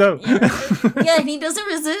 okay, let's go. Yeah, and he doesn't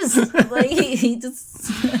resist. Like he just.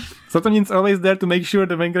 Saturnin's always there to make sure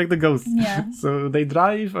the main character goes. Yeah. So they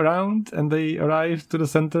drive around and they arrive to the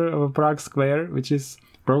center of a Prague square, which is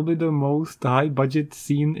probably the most high-budget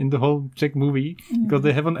scene in the whole Czech movie, because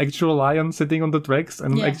they have an actual lion sitting on the tracks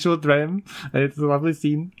and an actual tram, and it's a lovely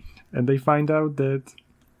scene. And they find out that...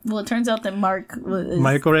 Well, it turns out that Mark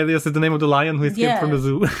Aurelius is the name of the lion who escaped from the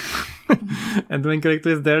zoo. And the main character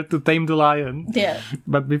is there to tame the lion. Yeah.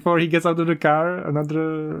 But before he gets out of the car,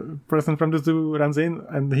 another person from the zoo runs in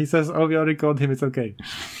and he says, oh, we already caught him, it's okay.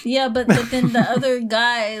 Yeah, but then the other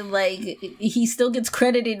guy, like, he still gets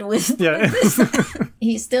credited with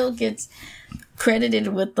he still gets credited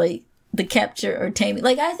with, like, the capture or taming.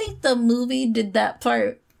 Like, I think the movie did that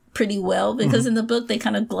part pretty well because in the book they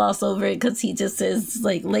kind of gloss over it because he just says,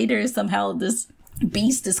 like, later somehow this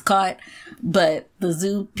beast is caught, but the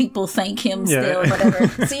zoo people thank him still, whatever.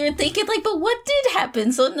 So you're thinking like, but what did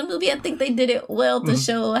happen? So in the movie, I think they did it well to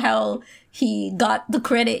show how he got the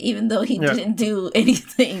credit even though he didn't do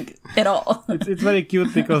anything at all. It's very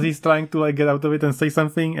cute because he's trying to like get out of it and say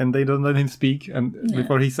something, and they don't let him speak, and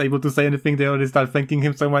before he's able to say anything, they already start thanking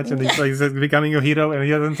him so much, and he's like becoming a hero, and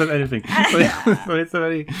he hasn't said anything. So it's a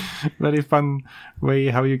very, very fun way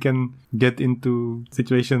how you can get into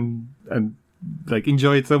situation and like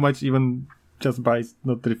enjoy it so much even just by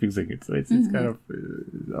not refusing it. So it's kind of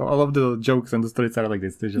all of the jokes and the stories are like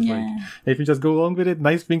this. They're just like, if you just go along with it,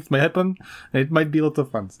 nice things may happen, and it might be a lot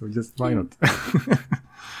of fun. So just why not?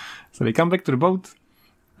 So they come back to the boat,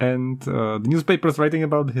 and the newspaper's writing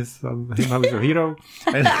about him how he's a hero.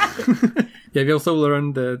 And we also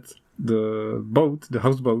learned that the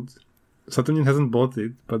houseboat, Saturnin hasn't bought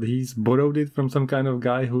it, but he's borrowed it from some kind of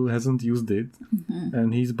guy who hasn't used it.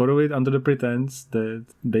 And he's borrowed it under the pretense that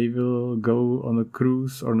they will go on a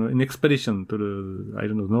cruise or an expedition to the, I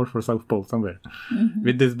don't know, North or South Pole, somewhere,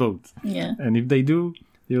 with this boat. Yeah. And if they do,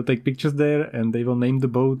 they will take pictures there, and they will name the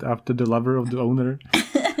boat after the lover of the owner.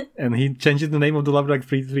 And he changes the name of the lover like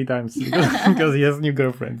three times because he has a new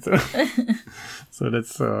girlfriend. So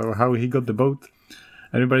that's how he got the boat.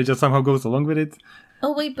 Everybody just somehow goes along with it.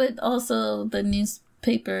 Oh, wait, but also the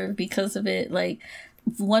newspaper, because of it, like,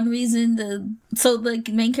 one reason so the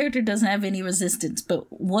main character doesn't have any resistance,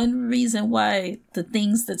 but one reason why the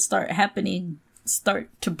things that start happening start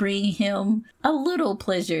to bring him a little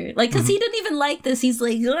pleasure. Like, because he didn't even like this. He's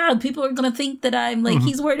like, people are going to think that I'm, like,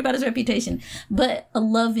 he's worried about his reputation. But a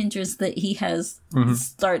love interest that he has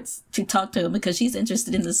starts to talk to him because she's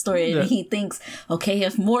interested in the story. And he thinks, okay,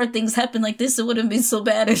 if more things happen like this, it wouldn't be so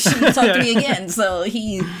bad if she would talk to me again. So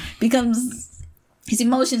he becomes... His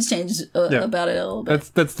emotions change about it a little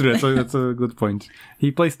bit. That's true. That's a good point.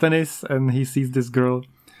 He plays tennis and he sees this girl,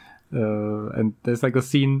 and there's like a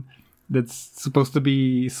scene that's supposed to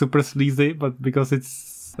be super sleazy, but because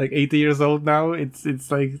it's like 80 years old now, it's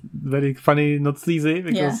like very funny, not sleazy,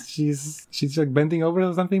 because she's like bending over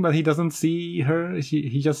or something, but he doesn't see her.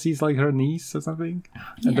 He just sees like her knees or something,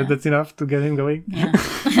 and that's enough to get him going. Yeah.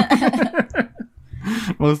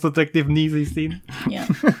 Most attractive knees he's seen. Yeah.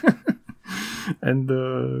 And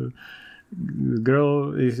the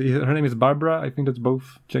girl her name is Barbara. I think that's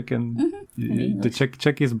both Czech and the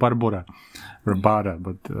Czech is Barbara or Bara,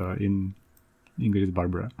 but in English is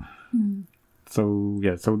Barbara. So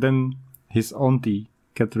then his auntie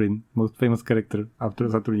Catherine, most famous character after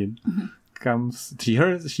Saturnin, comes. She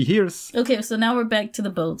hears. Okay, so now we're back to the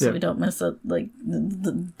boat, so we don't mess up like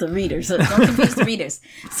the readers. So don't confuse the readers.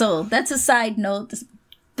 So that's a side note.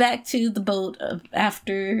 Back to the boat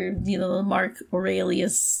after, Mark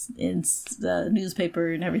Aurelius in the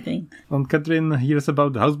newspaper and everything. And Catherine hears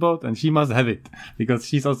about the houseboat and she must have it because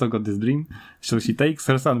she's also got this dream. So she takes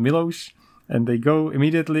her son Miloš and they go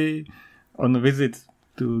immediately on a visit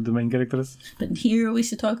to the main characters. But here we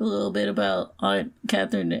should talk a little bit about Aunt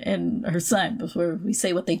Catherine and her son before we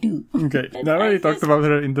say what they do. Okay, I already talked about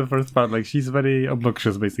her in the first part. Like, she's very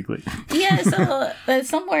obnoxious, basically. Yeah, so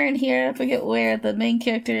somewhere in here, I forget where, the main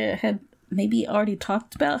character had maybe already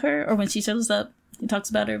talked about her, or when she shows up, he talks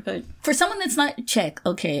about her. But for someone that's not Czech,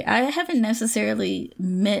 okay, I haven't necessarily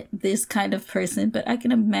met this kind of person, but I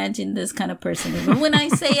can imagine this kind of person. And when I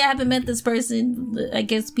say I haven't met this person, I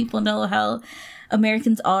guess people know how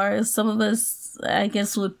Americans are. Some of us, I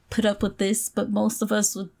guess, would put up with this, but most of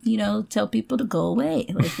us would, tell people to go away.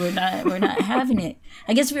 Like, we're not having it.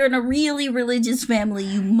 I guess if you're in a really religious family,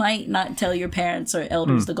 you might not tell your parents or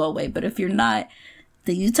elders to go away. But if you're not,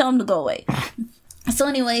 then you tell them to go away. So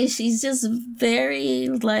anyway, she's just very,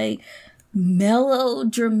 like,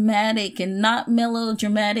 melodramatic, and not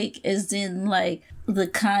melodramatic as in, like, the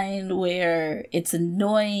kind where it's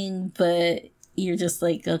annoying, but you're just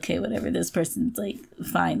like, okay, whatever, this person's like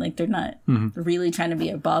fine, like they're not really trying to be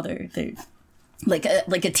a bother. They're like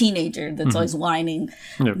a teenager that's always whining.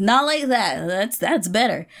 Yep. Not like that. That's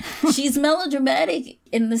better. She's melodramatic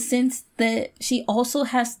in the sense that she also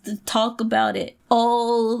has to talk about it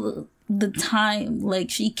all the time. Like,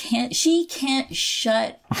 she can't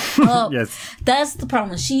shut up. Yes. That's the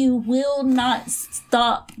problem. She will not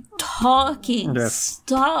stop talking. Yes.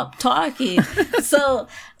 Stop talking. So,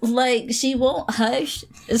 like, she won't hush.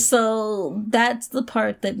 So that's the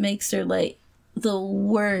part that makes her, like, the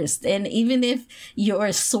worst. And even if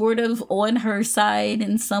you're sort of on her side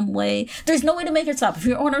in some way, there's no way to make her stop. If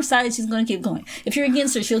you're on her side, she's going to keep going. If you're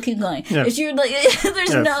against her, she'll keep going. Yes. If you're like,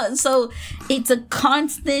 there's no, so it's a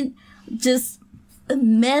constant, just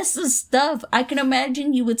mess of stuff. I can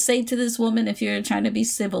imagine you would say to this woman, if you're trying to be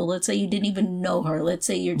civil, let's say you didn't even know her, let's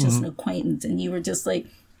say you're just an acquaintance, and you were just like,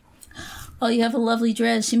 oh, you have a lovely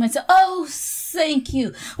dress. She might say, oh, thank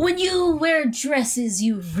you. When you wear dresses,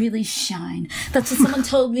 you really shine. That's what someone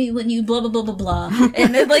told me when you blah, blah, blah, blah, blah.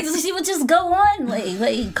 And then, like, she would just go on,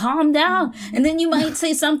 like, calm down. And then you might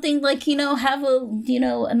say something like, have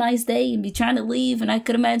a nice day and be trying to leave. And I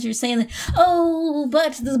could imagine you saying, oh,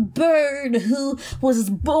 but the bird who was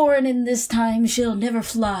born in this time shall never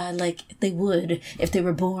fly like they would if they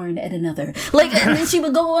were born at another. Like, and then she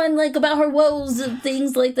would go on, like, about her woes and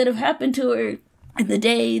things like that have happened to her in the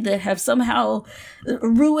day that have somehow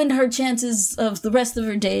ruined her chances of the rest of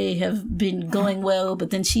her day have been going well,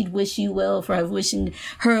 but then she'd wish you well for wishing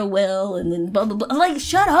her well, and then blah, blah, blah. Like,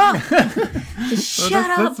 shut up! Just shut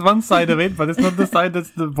up! That's one side of it, but it's not the side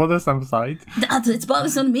that's the bothersome side. It's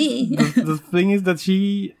bothersome to me. The thing is that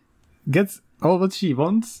she gets all what she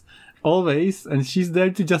wants, always, and she's there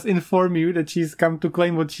to just inform you that she's come to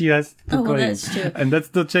claim what she has to claim. That's true. And that's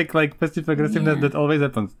the Czech, like, passive aggressiveness that always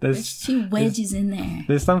happens. She wedges in there.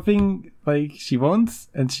 There's something, like, she wants,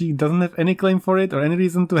 and she doesn't have any claim for it or any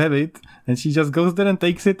reason to have it, and she just goes there and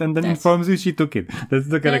takes it and then informs you she took it. That's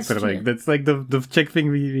the character. That's like the Czech thing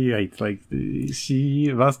we hate. Like,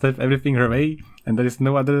 she must have everything her way, and there is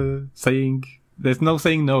no other saying, there's no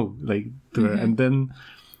saying no, like, to her. And then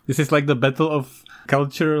this is like the battle of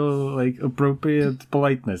cultural, like, appropriate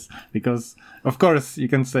politeness, because of course you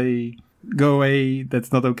can say go away,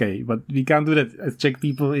 that's not okay, but we can't do that as Czech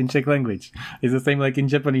people in Czech language. It's the same like in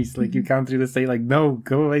Japanese, like you can't really say like no,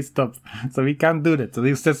 go away, stop. So we can't do that. So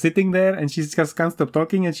they're just sitting there and she just can't stop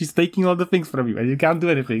talking and she's taking all the things from you and you can't do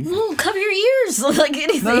anything. Ooh, cover your ears like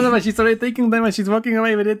anything. No, but she's already taking them and she's walking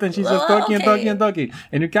away with it and she's just talking and talking and talking.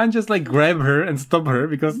 And you can't just like grab her and stop her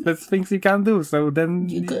because that's things you can't do. So then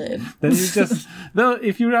you could. Then you just, well,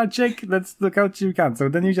 if you're a Czech, that's the culture you can't. So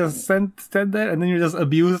then you just stand there and then you're just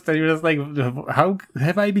abused and you're just like, how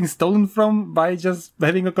have I been stolen from by just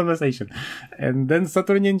having a conversation? And then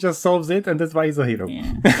Saturnin just solves it, and that's why he's a hero.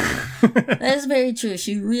 Yeah. That's very true.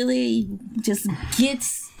 She really just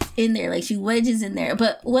gets in there, like she wedges in there.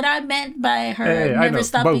 But what I meant by her never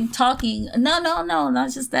stopping talking, no,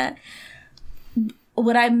 not just that.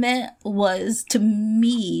 What I meant was, to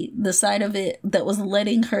me, the side of it that was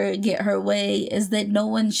letting her get her way is that no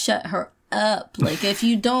one shut her up. Like, if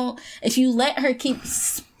you let her keep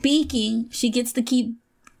speaking, she gets to keep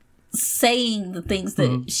saying the things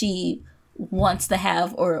that she wants to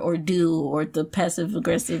have or do, or the passive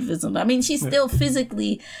aggressivism. I mean, she still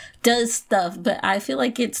physically does stuff, but I feel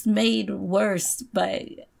like it's made worse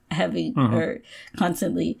by having her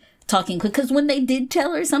constantly talking, because when they did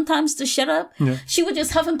tell her sometimes to shut up, she would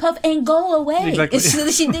just huff and puff and go away. Exactly.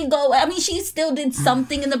 She did go away. I mean, she still did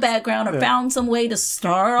something in the background or found some way to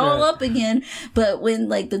start all up again. But when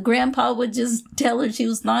like the grandpa would just tell her she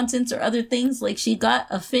was nonsense or other things, like she got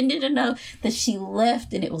offended enough that she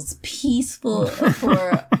left, and it was peaceful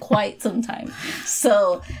for quite some time.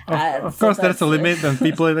 So of course there's a limit, and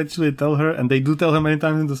people eventually tell her, and they do tell her many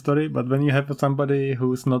times in the story. But when you have somebody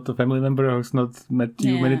who's not a family member, who's not met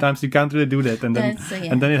you many times, you can't really do that, and then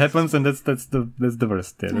it happens, and that's the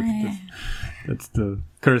worst. That's the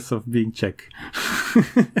curse of being Czech.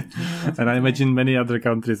 And I imagine many other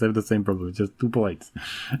countries have the same problem, just too polite,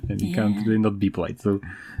 and you can't really not be polite. So,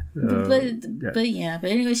 but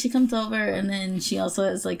anyway, she comes over, and then she also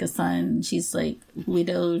has like a son. She's like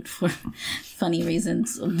widowed for funny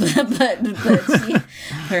reasons, but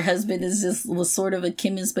her husband was sort of a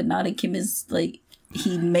chemist, but not a chemist. Like,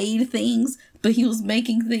 he made things, but he was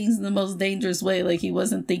making things in the most dangerous way. Like, he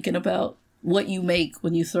wasn't thinking about what you make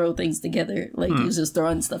when you throw things together. Like, he was just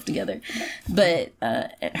throwing stuff together. But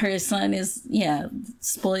her son is,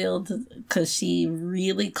 spoiled because she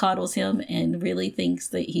really coddles him and really thinks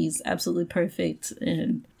that he's absolutely perfect.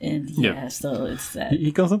 And so it's that.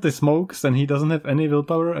 He constantly smokes, and he doesn't have any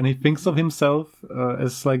willpower, and he thinks of himself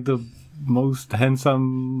as like the most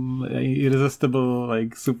handsome, irresistible,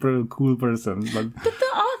 like super cool person. But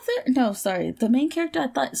the main character, I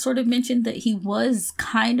thought, sort of mentioned that he was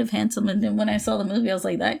kind of handsome, and then when I saw the movie, I was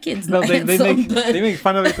like, that kid's not handsome. They make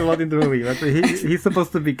fun of it a lot in the movie. But he's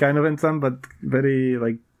supposed to be kind of handsome, but very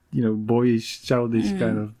like, boyish, childish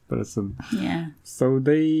kind of person. Yeah. So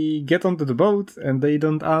they get onto the boat and they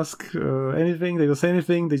don't ask anything. They don't say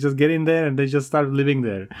anything. They just get in there and they just start living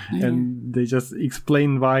there. And they just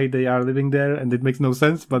explain why they are living there, and it makes no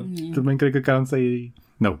sense. But the main character can't say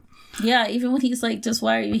no. Yeah, even when he's like, just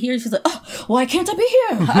why are you here? She's like, oh, why can't I be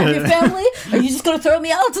here? I'm your family? Are you just going to throw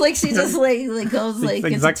me out? Like, she just like goes like,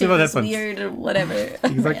 it's exactly what happens. Weird or whatever.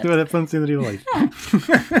 Exactly what happens in real life.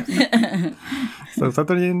 So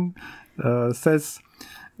Saturnin says,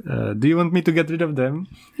 do you want me to get rid of them?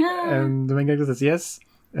 And the main character says yes.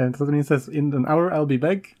 And Saturnin says, in an hour I'll be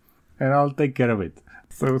back and I'll take care of it.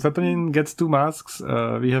 So Saturnin gets 2 masks.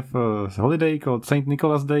 We have a holiday called St.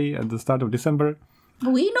 Nicholas Day at the start of December.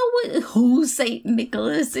 We know who Saint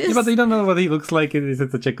Nicholas is. Yeah, but we don't know what he looks like. It's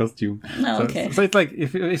a Czech costume. Oh, okay. So it's like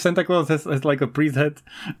if Santa Claus has like a priest head,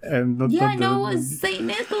 and not. Yeah, I know what Saint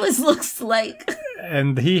Nicholas looks like.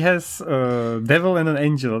 And he has a devil and an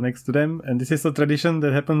angel next to them, and this is a tradition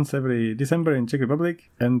that happens every December in Czech Republic,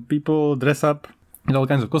 and people dress up in all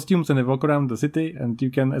kinds of costumes and they walk around the city, and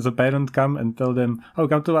you can, as a parent, come and tell them, oh,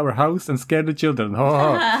 come to our house and scare the children.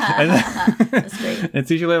 And That's great.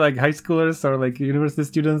 it's usually like high schoolers or like university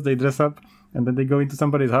students. They dress up and then they go into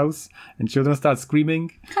somebody's house and children start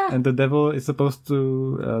screaming and the devil is supposed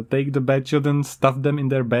to take the bad children, stuff them in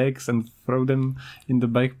their bags and throw them in the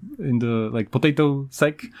bag, in the like potato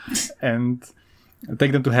sack and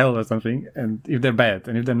take them to hell or something. And if they're bad,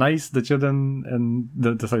 and if they're nice, the children and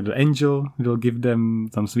the angel will give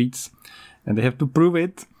them some sweets, and they have to prove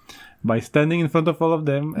it by standing in front of all of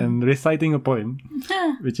them and reciting a poem,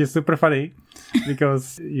 which is super funny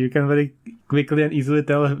because you can very quickly and easily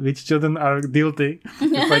tell which children are guilty.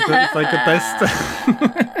 It's like a test.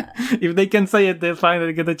 If they can say it, they're fine,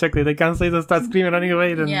 they get a chocolate. They can't say it and start screaming, running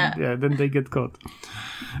away, then then they get caught.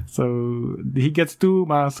 So he gets 2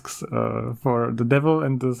 masks for the devil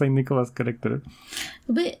and the Saint Nicholas character.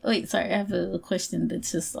 But wait, sorry, I have a question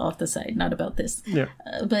that's just off the side, not about this. Yeah.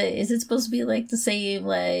 But is it supposed to be like the same,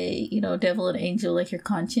 like, you know, devil and angel, like your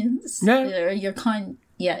conscience? Yeah. Or your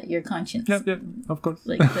your conscience. Yeah, of course.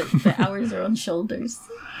 Like the hours are on shoulders.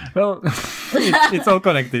 Well, it's all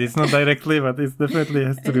connected. It's not directly, but it definitely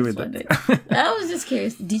has to do with that. I was just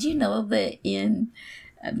curious. Did you know that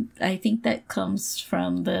I think that comes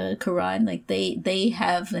from the Quran. Like they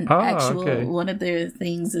have an actual one of their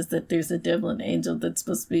things is that there's a devil and angel that's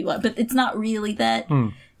supposed to be one, but it's not really that.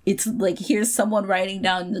 It's like here's someone writing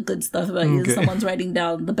down the good stuff about you, someone's writing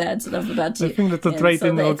down the bad stuff about you. I think that's a trait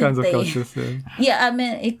in all kinds of cultures. Yeah, I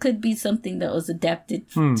mean, it could be something that was adapted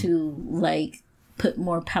to like put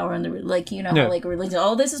more power in the like, you know, how like religion,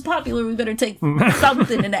 oh, this is popular, we better take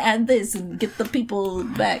something and add this and get the people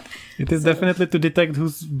back. It is definitely to detect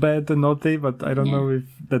who's bad and naughty, but I don't know if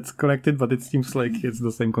that's connected, but it seems like it's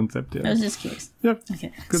the same concept. I was just curious. Yep.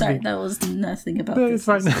 Okay. Sorry, that was nothing about this.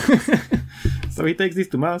 It's fine. So he takes these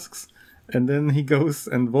 2 masks and then he goes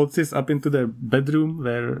and waltzes up into their bedroom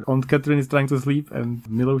where Aunt Catherine is trying to sleep and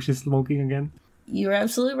Miloš is smoking again. You're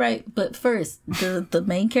absolutely right. But first, the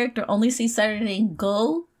main character only sees Saturnin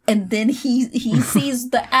go, and then he sees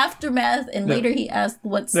the aftermath, and later he asks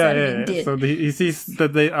what Saturnin did. So he sees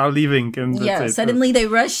that they are leaving, and that's it. Suddenly they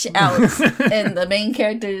rush out, and the main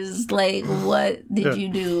character is like, "What did you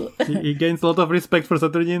do?" He gains a lot of respect for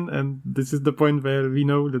Saturnin, and this is the point where we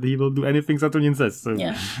know that he will do anything Saturnin says. So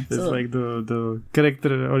it's like the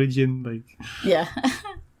character origin, like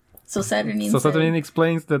So Saturnin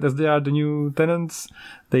explains that as they are the new tenants,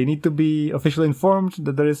 they need to be officially informed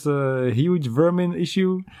that there is a huge vermin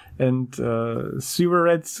issue and sewer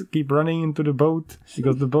rats keep running into the boat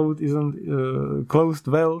because the boat isn't closed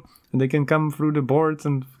well and they can come through the boards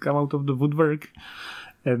and come out of the woodwork.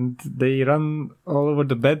 And they run all over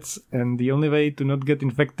the beds, and the only way to not get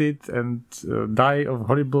infected and die of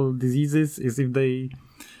horrible diseases is if they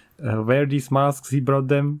wear these masks he brought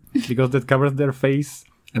them, because that covers their face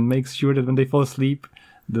and makes sure that when they fall asleep,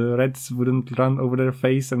 the rats wouldn't run over their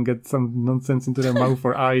face and get some nonsense into their mouth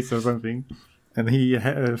or eyes or something. And he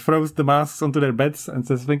throws the masks onto their beds and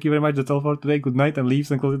says, "Thank you very much, that's all for today, good night," and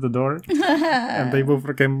leaves and closes the door. And they both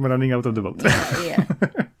came running out of the boat.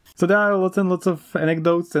 So there are lots and lots of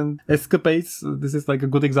anecdotes and escapades. This is like a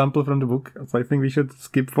good example from the book. So I think we should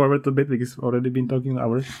skip forward a bit because we've already been talking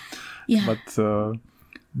hours. Yeah. But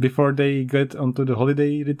before they get onto the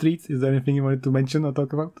holiday retreat, is there anything you wanted to mention or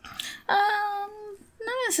talk about?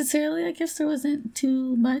 Not necessarily. I guess there wasn't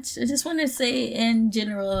too much. I just wanted to say in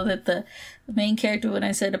general that the main character, when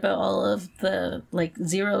I said about all of the like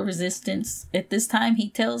zero resistance, at this time he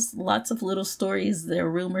tells lots of little stories. There are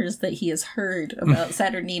rumors that he has heard about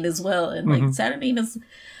Saturnin as well. And like Saturnin is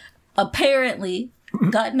apparently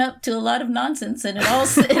gotten up to a lot of nonsense, and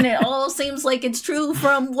it all seems like it's true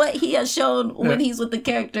from what he has shown when he's with the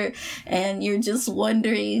character, and you're just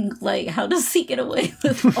wondering like, how does he get away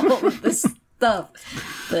with all of this stuff?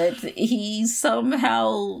 But he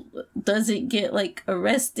somehow doesn't get like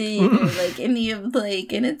arrested or like any of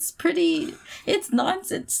like, and it's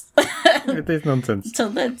nonsense. It is nonsense. So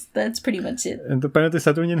that's pretty much it. And apparently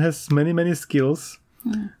Saturnin has many skills.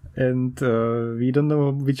 And we don't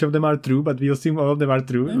know which of them are true, but we assume all of them are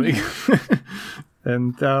true.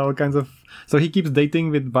 And all kinds of... So he keeps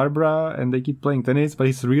dating with Barbara and they keep playing tennis, but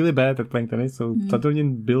he's really bad at playing tennis. So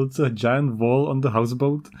Saturnin builds a giant wall on the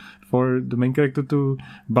houseboat for the main character to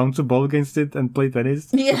bounce a ball against it and play tennis,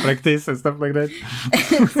 to practice and stuff like that.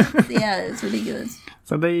 Yeah, it's ridiculous.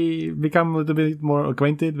 So they become a little bit more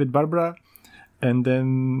acquainted with Barbara. And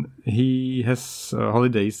then he has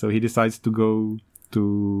holidays. So he decides to go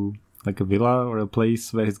to like a villa or a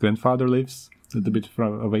place where his grandfather lives, a little bit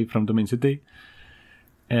away from the main city.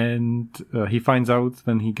 And he finds out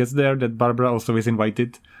when he gets there that Barbara also is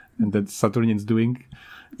invited and that Saturnin's doing.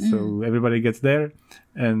 So everybody gets there.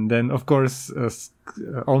 And then, of course,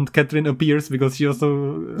 Aunt Catherine appears because she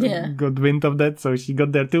also got wind of that. So she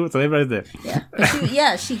got there too. So everybody's there.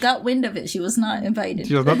 Yeah, she got wind of it. She was not invited.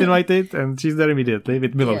 She was not invited and she's there immediately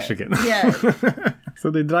with Milos again. Yeah. So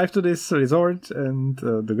they drive to this resort and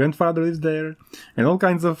the grandfather is there. And all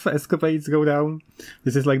kinds of escapades go down.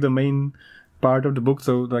 This is like the main part of the book.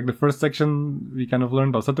 So like the first section we kind of learn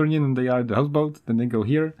about Saturnin and they are at the houseboat, then they go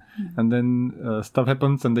here and then stuff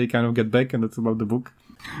happens and they kind of get back and that's about the book.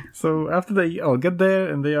 So after they all get there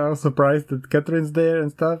and they are surprised that Catherine's there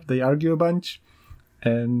and stuff, they argue a bunch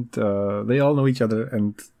and they all know each other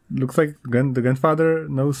and looks like the grandfather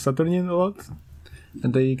knows Saturnin a lot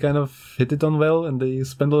and they kind of hit it on well and they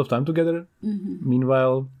spend a lot of time together.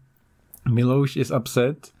 Meanwhile, Milos is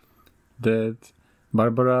upset that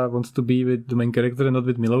Barbara wants to be with the main character and not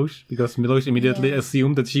with Milos because Milos immediately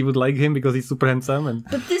assumed that she would like him because he's super handsome.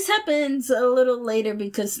 But this happens a little later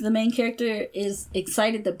because the main character is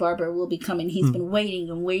excited that Barbara will be coming. He's been waiting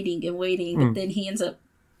and waiting and waiting, but then he ends up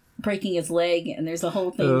breaking his leg, and there's a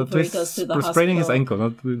whole thing before he goes to the hospital. Spraining his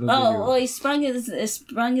ankle. Well, he sprung his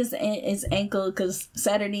ankle because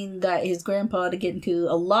Saturnin got his grandpa to get into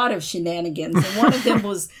a lot of shenanigans, and one of them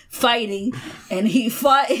was fighting, and he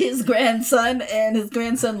fought his grandson, and his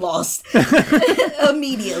grandson lost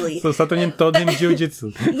immediately. So Saturnin taught him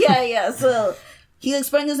jiu-jitsu. Yeah. So he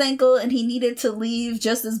sprung his ankle and he needed to leave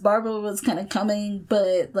just as Barbara was kind of coming,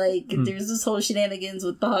 but like there's this whole shenanigans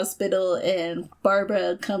with the hospital and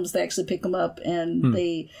Barbara comes to actually pick him up and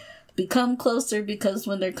they become closer because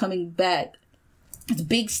when they're coming back, there's a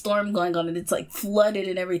big storm going on and it's like flooded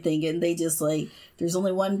and everything and they just like, there's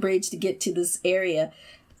only one bridge to get to this area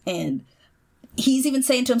and he's even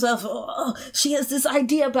saying to himself, oh, she has this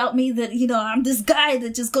idea about me that, you know, I'm this guy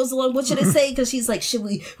that just goes along. What should I say? Because she's like, should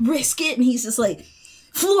we risk it? And he's just like,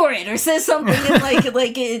 floor it or says something.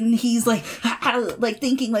 And and he's like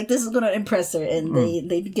thinking like this is going to impress her. And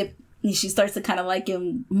they get, she starts to kind of like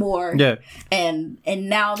him more. Yeah. And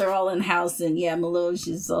now they're all in the house and Milos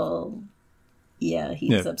is all... Yeah,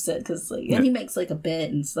 he's upset because and he makes like a bed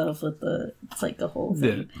and stuff with it's like a whole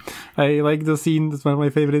thing. Yeah. I like the scene, that's one of my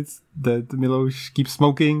favorites, that Milos keeps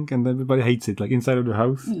smoking and everybody hates it, like inside of the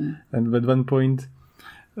house. And at one point,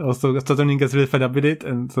 also Saturnin gets really fed up with it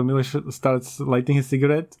and so Milos starts lighting his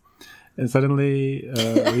cigarette and suddenly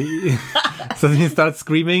Saturnin starts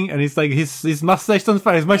screaming and he's like, his mustache on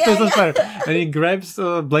fire, on fire. And he grabs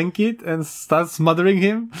a blanket and starts smothering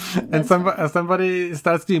him. And somebody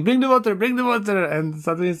starts screaming, bring the water. And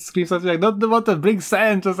Saturnin screams something like, not the water, bring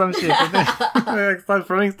sand or some shit. And they start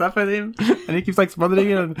throwing stuff at him. And he keeps like smothering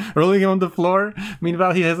him and rolling him on the floor.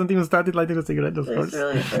 Meanwhile, he hasn't even started lighting a cigarette, of course.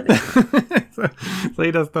 Really funny. so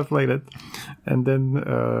he does stuff like that. And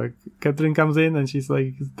then Catherine comes in and she's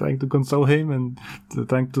like trying to console him and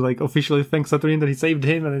trying to like officially thank Saturnin that he saved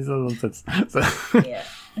him and it's all nonsense. So. Yeah,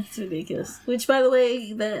 it's ridiculous. Which, by the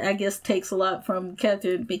way, that I guess takes a lot from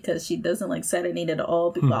Catherine because she doesn't like Saturnin at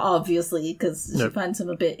all, obviously, because she finds him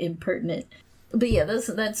a bit impertinent. But yeah,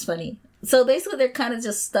 that's funny. So basically, they're kind of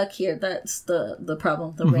just stuck here. That's the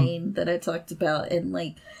problem, the rain that I talked about, and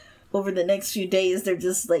like. Over the next few days, they're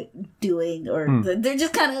just like doing, or they're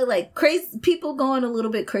just kind of like crazy. People going a little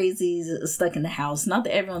bit crazy, stuck in the house. Not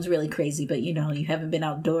that everyone's really crazy, but you know, you haven't been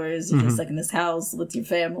outdoors. You're just stuck in this house with your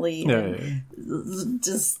family.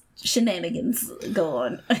 Just shenanigans go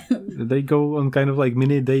on. They go on kind of like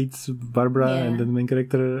mini dates, Barbara and the main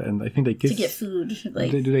character, and I think they kiss to get food.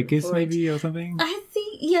 Like, do they kiss maybe or something? I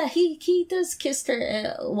think he does kiss her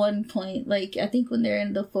at one point. Like I think when they're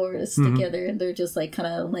in the forest together and they're just like kind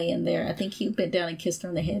of laying there. I think he bent down and kissed her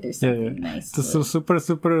on the head or something nice. It's so super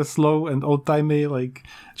slow and old timey, like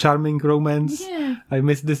charming romance. Yeah. I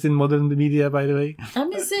miss this in modern media, by the way. I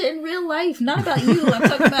miss it in real life. Not about you. I'm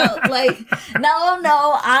talking about like no.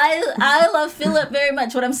 I love Philip very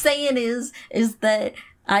much. What I'm saying is that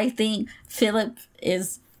I think Philip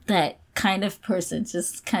is that kind of person,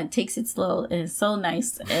 just kind of takes it slow and it's so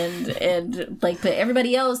nice and like, but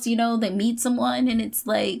everybody else, you know, they meet someone and it's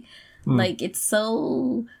like it's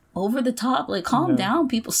so over the top. Like, calm down,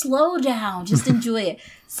 people. Slow down. Just enjoy it.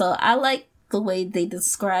 So I like the way they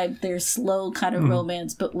describe their slow kind of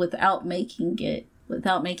romance, but without making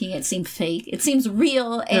it seem fake. It seems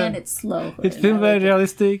real and it's slow. It feels very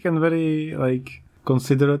realistic and very like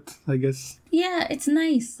considerate, I guess. Yeah, it's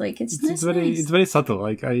nice. Like it's very subtle.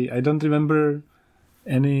 Like I don't remember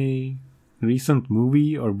any recent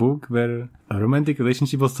movie or book where a romantic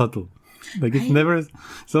relationship was subtle. Like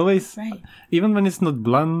it's always, even when it's not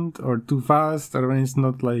blunt or too fast, or when it's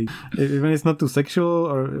not like, when it's not too sexual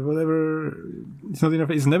or whatever, it's not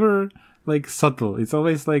enough. It's never like subtle. It's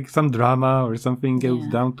always like some drama or something goes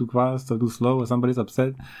down too fast or too slow or somebody's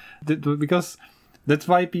upset. Because that's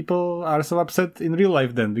why people are so upset in real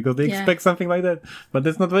life then, because they expect something like that. But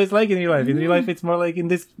that's not what it's like in real life. In real life, it's more like in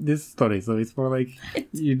this story. So it's more like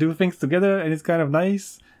you do things together and it's kind of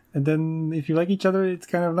nice. And then if you like each other, it's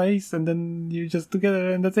kind of nice. And then you're just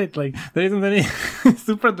together and that's it. Like, there isn't any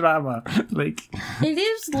super drama. Like, it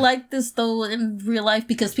is like this though in real life,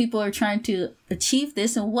 because people are trying to achieve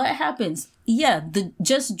this. And what happens? Yeah,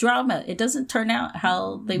 just drama. It doesn't turn out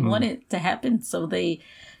how they want it to happen. So they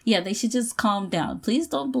should just calm down. Please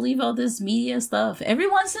don't believe all this media stuff. Every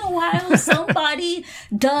once in a while, somebody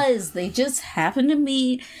does. They just happen to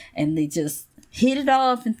meet and they just hit it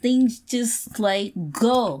off and things just like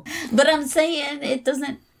go. But I'm saying it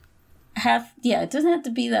doesn't have to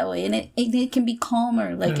be that way. And it can be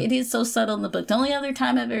calmer. Like it is so subtle in the book. The only other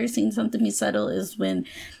time I've ever seen something be subtle is when,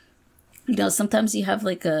 sometimes you have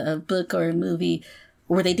like a book or a movie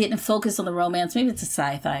where they didn't focus on the romance. Maybe it's a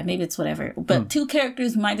sci-fi, maybe it's whatever. But two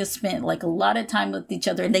characters might have spent like a lot of time with each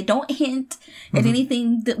other and they don't hint at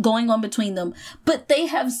anything going on between them. But they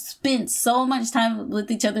have spent so much time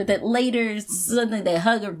with each other that later suddenly they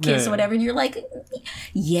hug or kiss or whatever. And you're like,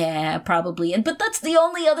 yeah, probably. But that's the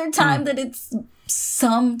only other time that it's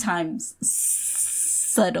sometimes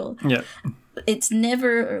subtle. Yeah. It's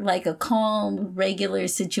never like a calm, regular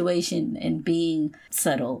situation and being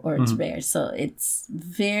subtle, or it's rare. So it's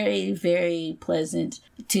very, very pleasant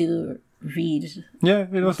to read. Yeah,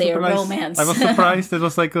 it was their super nice. romance. I was surprised. It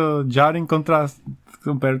was like a jarring contrast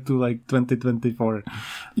compared to like 2024.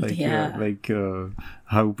 Like,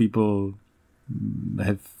 how people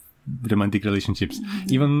have romantic relationships.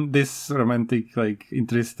 Even this romantic like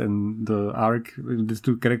interest and the arc with these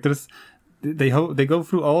two characters, they go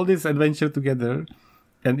through all this adventure together,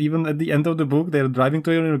 and even at the end of the book, they're driving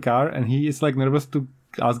together in a car, and he is like nervous to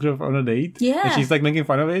ask her on a date. Yeah, and she's like making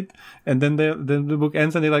fun of it, and then the book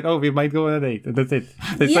ends, and they're like, "Oh, we might go on a date," and that's it.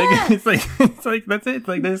 It's like that's it.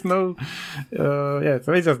 Like there's no, so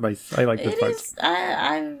it's just nice. I like that part.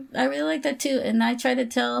 I really like that too, and I try to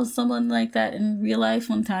tell someone like that in real life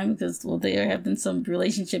one time because they are having some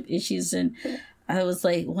relationship issues and. I was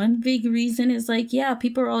like, one big reason is like,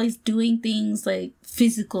 people are always doing things like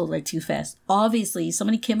physical, like too fast. Obviously, so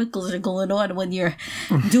many chemicals are going on when you're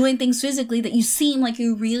doing things physically that you seem like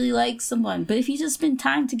you really like someone. But if you just spend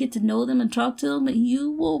time to get to know them and talk to them,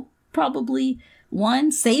 you will probably,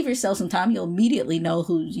 one, save yourself some time. You'll immediately know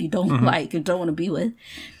who you don't like and don't want to be with.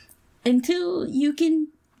 And two, you can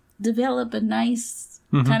develop a nice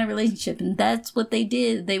kind of relationship, and that's what they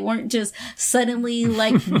did. They weren't just suddenly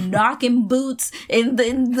like knocking boots in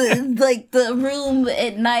the room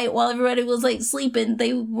at night while everybody was like sleeping.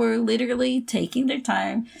 They were literally taking their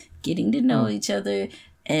time, getting to know each other,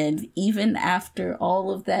 and even after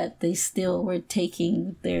all of that, they still were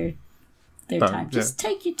taking their time. Just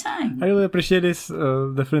take your time. I really appreciate this.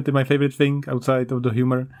 Definitely my favorite thing outside of the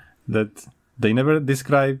humor, that they never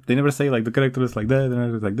say like the character is like that, the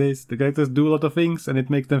character is like this. The characters do a lot of things and it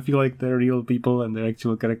makes them feel like they're real people and they're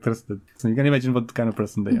actual characters. So you can imagine what kind of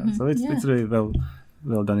person they are. So it's really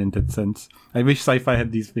well done in that sense. I wish sci-fi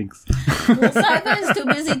had these things. Well, sci-fi is too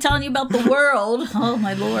busy telling you about the world. Oh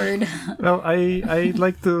my lord. Well, I'd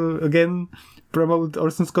like to again promote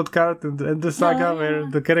Orson Scott Card and the saga where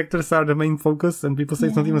the characters are the main focus and people say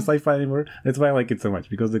it's not even sci-fi anymore. That's why I like it so much,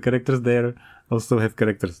 because the characters there also have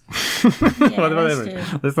characters. Whatever.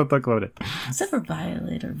 Let's not talk about it. Except for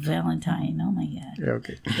Violet or Valentine. Oh my god.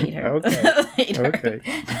 Okay. Hate her. Okay.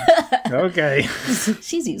 Okay.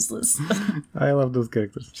 She's useless. I love those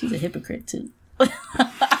characters. She's a hypocrite too.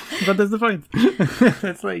 But that's the point.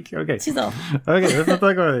 It's like, okay. She's off. Okay, let's not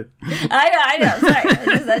talk about it. I know.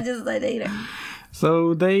 Sorry. I hate her.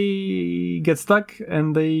 So they get stuck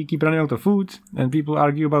and they keep running out of food and people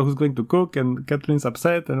argue about who's going to cook and Catherine's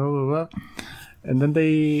upset and blah, blah, blah. And then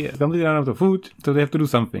they completely run out of food, so they have to do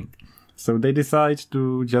something. So they decide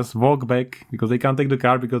to just walk back because they can't take the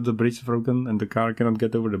car because the bridge is broken and the car cannot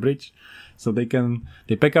get over the bridge. So they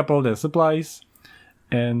pack up all their supplies,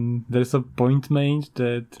 and there's a point made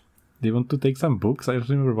that they want to take some books. I don't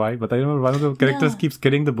remember why, but I remember one of the characters keeps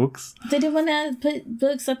carrying the books. They didn't want to put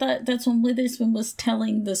books. I thought that's when Witherspoon was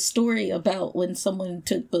telling the story about when someone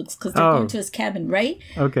took books because they're going to his cabin, right?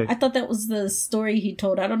 Okay. I thought that was the story he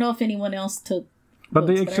told. I don't know if anyone else took. But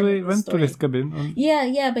they actually went to his cabin.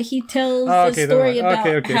 Yeah, but he tells the story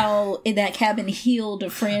about how in that cabin healed a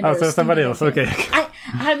friend. Oh, so somebody else. Okay.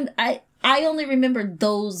 I only remember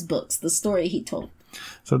those books, the story he told.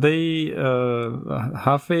 So they,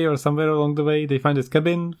 halfway or somewhere along the way, they find this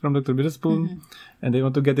cabin from Dr. Witherspoon, and they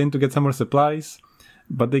want to get in to get some more supplies,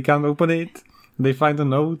 but they can't open it. They find a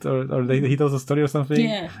note, or he tells a story or something,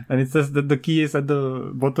 and it says that the key is at the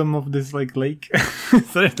bottom of this like lake, so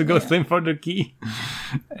they have to go swim for the key.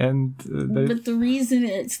 And but the reason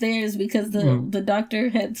it's there is because the doctor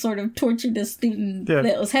had sort of tortured a student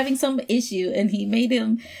that was having some issue, and he made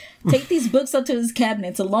him take these books up to his cabin.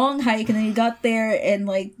 It's a long hike, and then he got there, and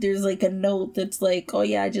like there's like a note that's like, "Oh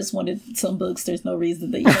yeah, I just wanted some books. There's no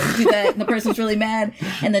reason that you have to do that." And the person's really mad,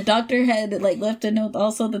 and the doctor had like left a note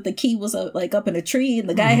also that the key was like up in a tree, and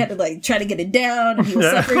the guy had to like try to get it down, and he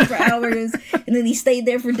was suffering for hours, and then he stayed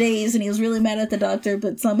there for days, and he was really mad at the doctor,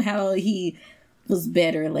 but somehow he was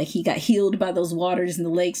better. Like he got healed by those waters in the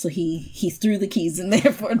lake, so he threw the keys in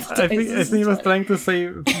there for the I think he was trying to say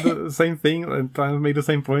the same thing and trying to make the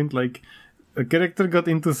same point. Like a character got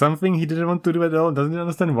into something he didn't want to do at all, doesn't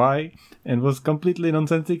understand why, and was completely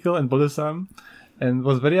nonsensical and bothersome, and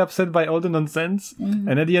was very upset by all the nonsense,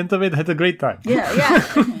 and at the end of it had a great time. Yeah.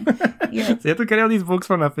 So he had to carry all these books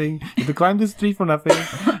for nothing, he had to climb this tree for nothing,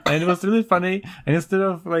 and it was really funny. And instead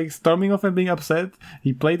of like storming off and being upset,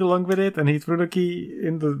 he played along with it, and he threw the key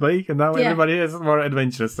in the lake, and now everybody is more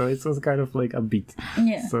adventurous. So it was kind of like a beat.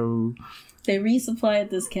 Yeah. So they resupplied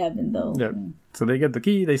this cabin though. Yeah. So they get the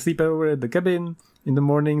key, they sleep over at the cabin. In the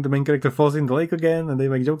morning, the main character falls in the lake again, and they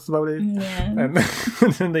make jokes about it. Yeah.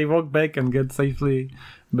 And then they walk back and get safely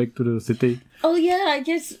back to the city. Oh yeah, I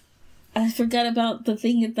guess I forgot about the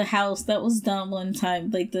thing at the house. That was done one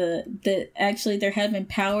time. Like actually they're having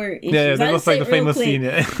power issues. Yeah, that was like the famous scene.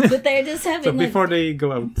 Yeah. But they're just having. So before they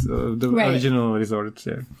go out, the original resort.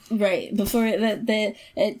 Yeah. Right before that,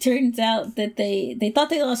 it turns out that they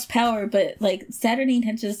thought they lost power, but like Saturnin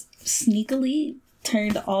had just sneakily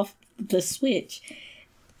turned off the switch,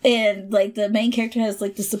 and like the main character has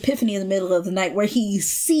like this epiphany in the middle of the night where he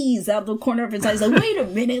sees out the corner of his eyes like, wait a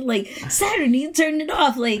minute, like Saturnin turned it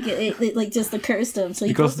off, like it like just occurs to him, so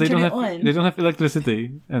he because they don't have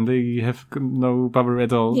electricity and they have no power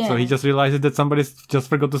at all. So he just realizes that somebody just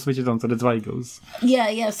forgot to switch it on, so that's why he goes.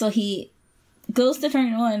 So he goes to turn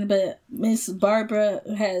it on, but Barbara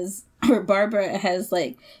has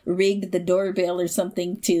like rigged the doorbell or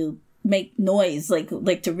something to make noise,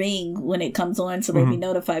 like to ring when it comes on, so they'll be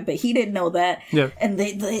notified. But he didn't know that. Yeah. And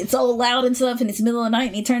it's all loud and stuff, and it's middle of the night,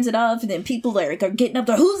 and he turns it off, and then people are getting up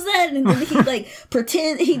there. Who's that? And then he like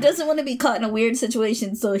pretend he doesn't want to be caught in a weird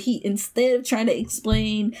situation, so he, instead of trying to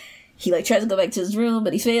explain, he like tries to go back to his room,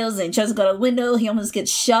 but he fails, and he tries to go out the window. He almost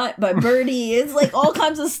gets shot by Birdie. It's like all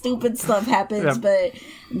kinds of stupid stuff happens.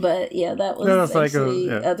 But yeah, that was actually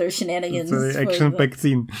like other shenanigans. It's an action-packed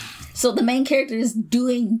scene. So the main character is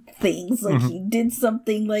doing things like he did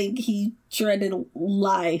something, like he tried to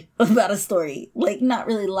lie about a story, like not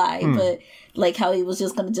really lie, but like how he was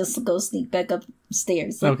just gonna go sneak back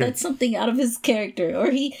upstairs. Like that's something out of his character. Or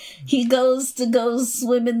he goes to go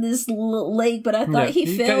swim in this lake, but I thought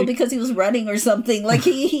he fell because he was running or something. Like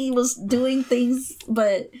he was doing things,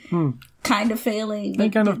 but kind of failing. He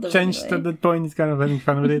kind of changed at that point. He's kind of having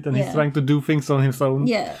fun with it, and he's trying to do things on his own.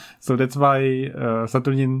 Yeah. So that's why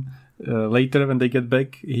Saturnin later, when they get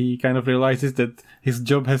back, he kind of realizes that his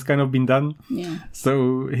job has kind of been done. Yeah.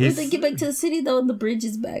 So when they get back to the city, though, and the bridge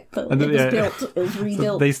is back, though. And it was built. It was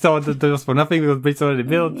rebuilt. So they thought that it was for nothing because the bridge is already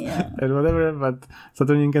built and whatever. But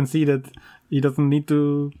Saturnin can see that he doesn't need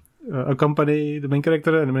to accompany the main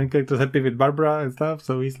character, and the main character is happy with Barbara and stuff.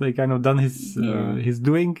 So he's like kind of done his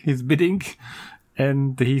doing, his bidding,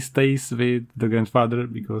 and he stays with the grandfather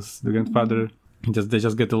because the grandfather. They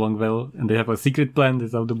just get along well, and they have a secret plan.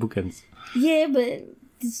 That's how the book ends. Yeah, but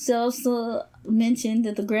it's also mentioned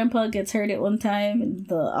that the grandpa gets hurt at one time, and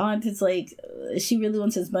the aunt is like, she really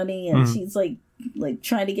wants his money, and she's like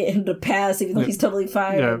trying to get him to pass, even though he's totally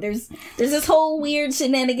fine. Yeah. There's this whole weird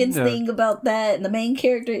shenanigans thing about that, and the main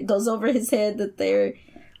character, it goes over his head that they're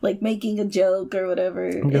like making a joke or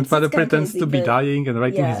whatever. Grandfather pretends to be dying and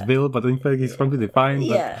writing his will, but in fact he's completely fine.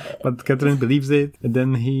 But Catherine believes it, and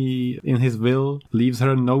then he, in his will, leaves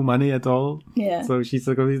her no money at all. Yeah. So she's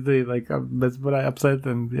completely like that's what I upset,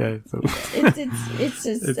 and so it's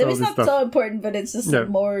just it's not stuff. So important, but it's just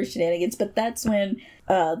more shenanigans. But that's when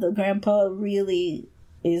the grandpa really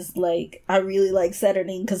is like, I really like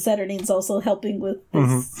Saturnin because Saturnin's also helping with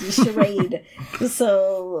this charade.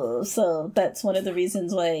 So that's one of the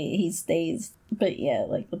reasons why he stays. But yeah,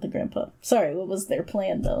 like with the grandpa. Sorry, what was their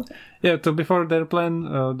plan though? Yeah, so before their plan,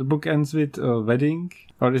 the book ends with a wedding.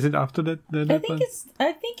 Or is it after that? I think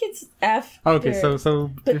it's after. Okay,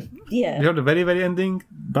 so but, yeah. We have the very, very ending.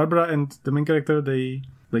 Barbara and the main character, they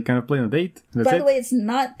kind of plan a date. By the way, it's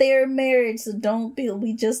not their marriage, so don't feel.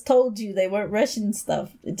 We just told you they weren't rushing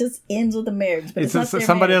stuff. It just ends with a marriage, but it's not their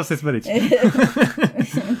somebody marriage. else's marriage.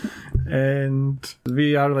 And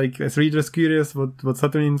we are like, as readers, curious what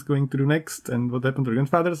Saturnin is going to do next and what happened to her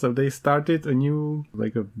grandfather. So they started a new,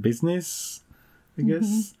 like a business, I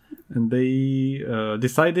guess. And they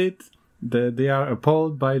decided that they are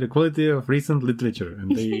appalled by the quality of recent literature.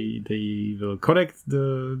 And they will correct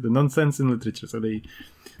the nonsense in literature. So they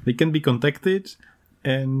can be contacted,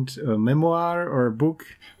 and a memoir or a book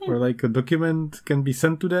or like a document can be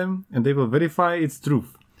sent to them, and they will verify its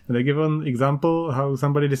truth. And I give an example how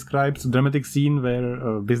somebody describes a dramatic scene where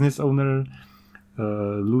a business owner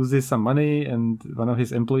loses some money, and one of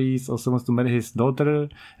his employees also wants to marry his daughter,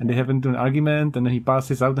 and they have into an argument, and then he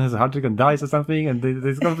passes out and has a heart attack and dies or something, and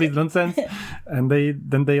it's complete nonsense. And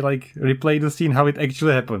then they like replay the scene how it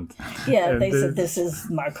actually happened. Yeah, and they said this is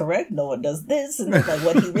not correct. No one does this, and then like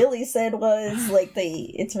what he really said was like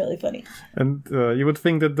it's really funny. And you would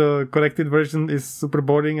think that the corrected version is super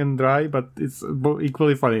boring and dry, but it's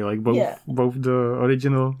equally funny. Like both the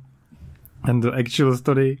original and the actual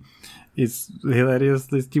story is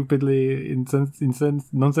hilariously, stupidly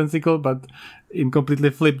nonsensical, but in completely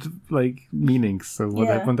flipped like meanings. So what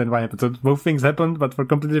happened and why happened. So both things happened, but for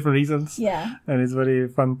completely different reasons. Yeah. And it's very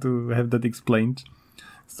fun to have that explained.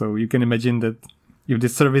 So you can imagine that if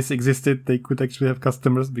this service existed, they could actually have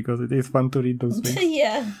customers, because it is fun to read those things.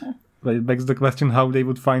 Yeah. But it begs the question how they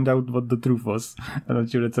would find out what the truth was. I'm not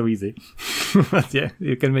sure that's so easy. But yeah,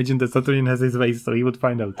 you can imagine that Saturnin has his ways, so he would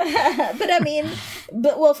find out. But I mean,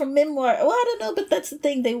 for memoir, well, I don't know, but that's the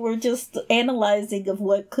thing. They were just analyzing of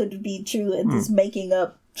what could be true and just making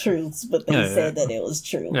up truths, but they said that it was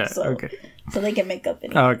true. Yeah, so, okay. So they can make up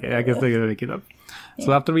anything. Okay, I guess they're going to make it up. Yeah.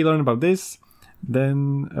 So after we learn about this,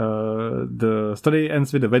 then the story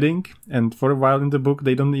ends with a wedding, and for a while in the book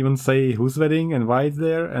they don't even say whose wedding and why it's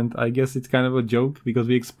there, and I guess it's kind of a joke because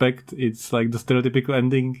we expect it's like the stereotypical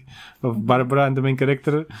ending of Barbara and the main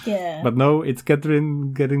character. Yeah. But no, it's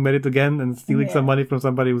Catherine getting married again and stealing some money from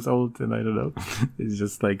somebody who's old, and I don't know. It's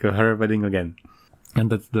just like her wedding again. And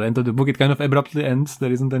that's the end of the book. It kind of abruptly ends.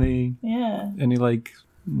 There isn't any like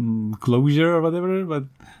closure or whatever, but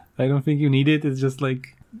I don't think you need it. It's just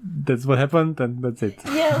like, that's what happened, and that's it.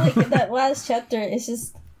 Yeah, like in that last chapter, it's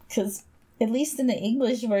just because, at least in the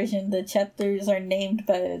English version, the chapters are named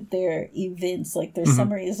by their events, like their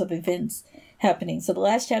summaries of events happening. So the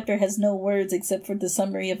last chapter has no words except for the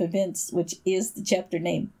summary of events, which is the chapter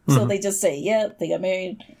name. So they just say, they got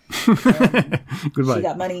married, goodbye. She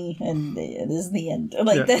got money, and this is the end.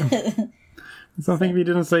 Like that. Something we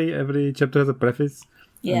didn't say, every chapter has a preface.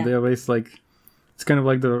 Yeah. And they always like, it's kind of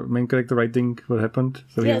like the main character writing what happened.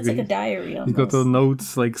 So it's like a diary almost. He's got the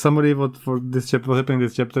notes, like summary what for this chapter, what happened in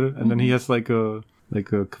this chapter, and then he has like a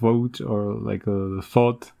quote or like a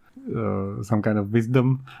thought, some kind of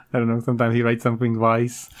wisdom. I don't know. Sometimes he writes something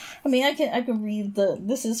wise. I mean, I can read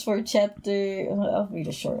this is for chapter. I'll read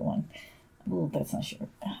a short one. Oh, that's not short.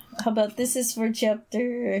 How about this is for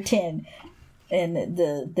chapter 10, and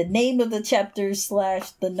the name of the chapter /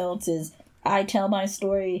 the notes is I Tell My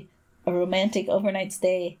Story. A romantic overnight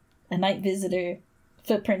stay, a night visitor,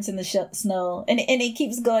 footprints in the snow, and it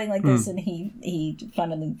keeps going like this. And he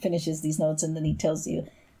finally finishes these notes, and then he tells you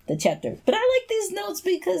the chapter. But I like these notes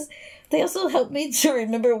because they also help me to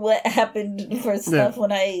remember what happened for stuff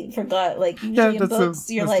when I forgot. Like usually in books,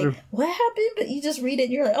 you're like, true. What happened? But you just read it,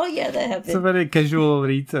 and you're like, oh yeah, that happened. It's a very casual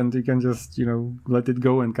read, and you can just let it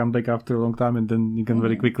go and come back after a long time, and then you can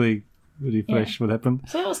very quickly refresh what happened.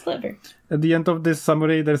 So that was clever. At the end of this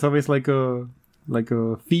summary, there's always like a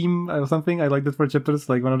theme or something. I like that for chapters.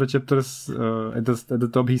 Like one of the chapters at the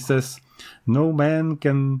top, he says, "No man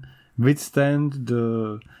can withstand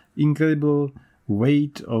the incredible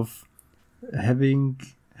weight of having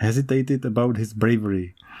hesitated about his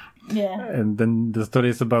bravery." Yeah. And then the story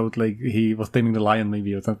is about like he was taming the lion,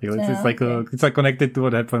 maybe, or something. It's like it's like connected to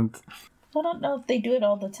what happened. I don't know if they do it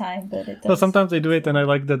all the time, but it does. Well, sometimes they do it, and I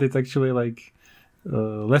like that it's actually like a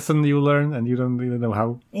lesson you learn, and you don't really know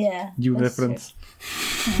how. Yeah. You reference.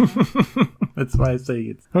 That's why I say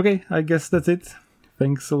it. Okay, I guess that's it.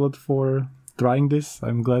 Thanks a lot for trying this.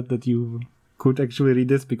 I'm glad that you could actually read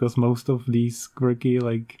this, because most of these quirky,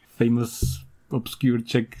 like famous obscure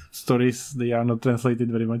Czech stories. They are not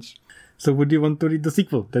translated very much. So would you want to read the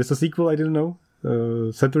sequel? There's a sequel, I didn't know.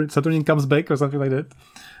 Saturnin Comes Back or something like that.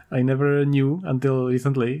 I never knew until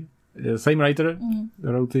recently. Same writer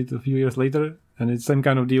wrote it a few years later, and it's same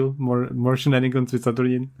kind of deal. More shenanigans with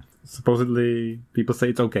Saturnin. Supposedly, people say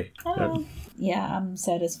it's okay. Yeah, I'm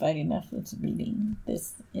satisfied enough with reading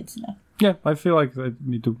this. It's enough. Yeah, I feel like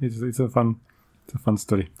me too. It's a fun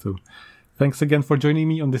story. So, thanks again for joining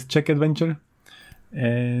me on this Czech adventure,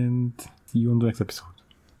 and see you on the next episode.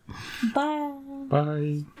 Bye.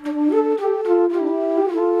 Bye.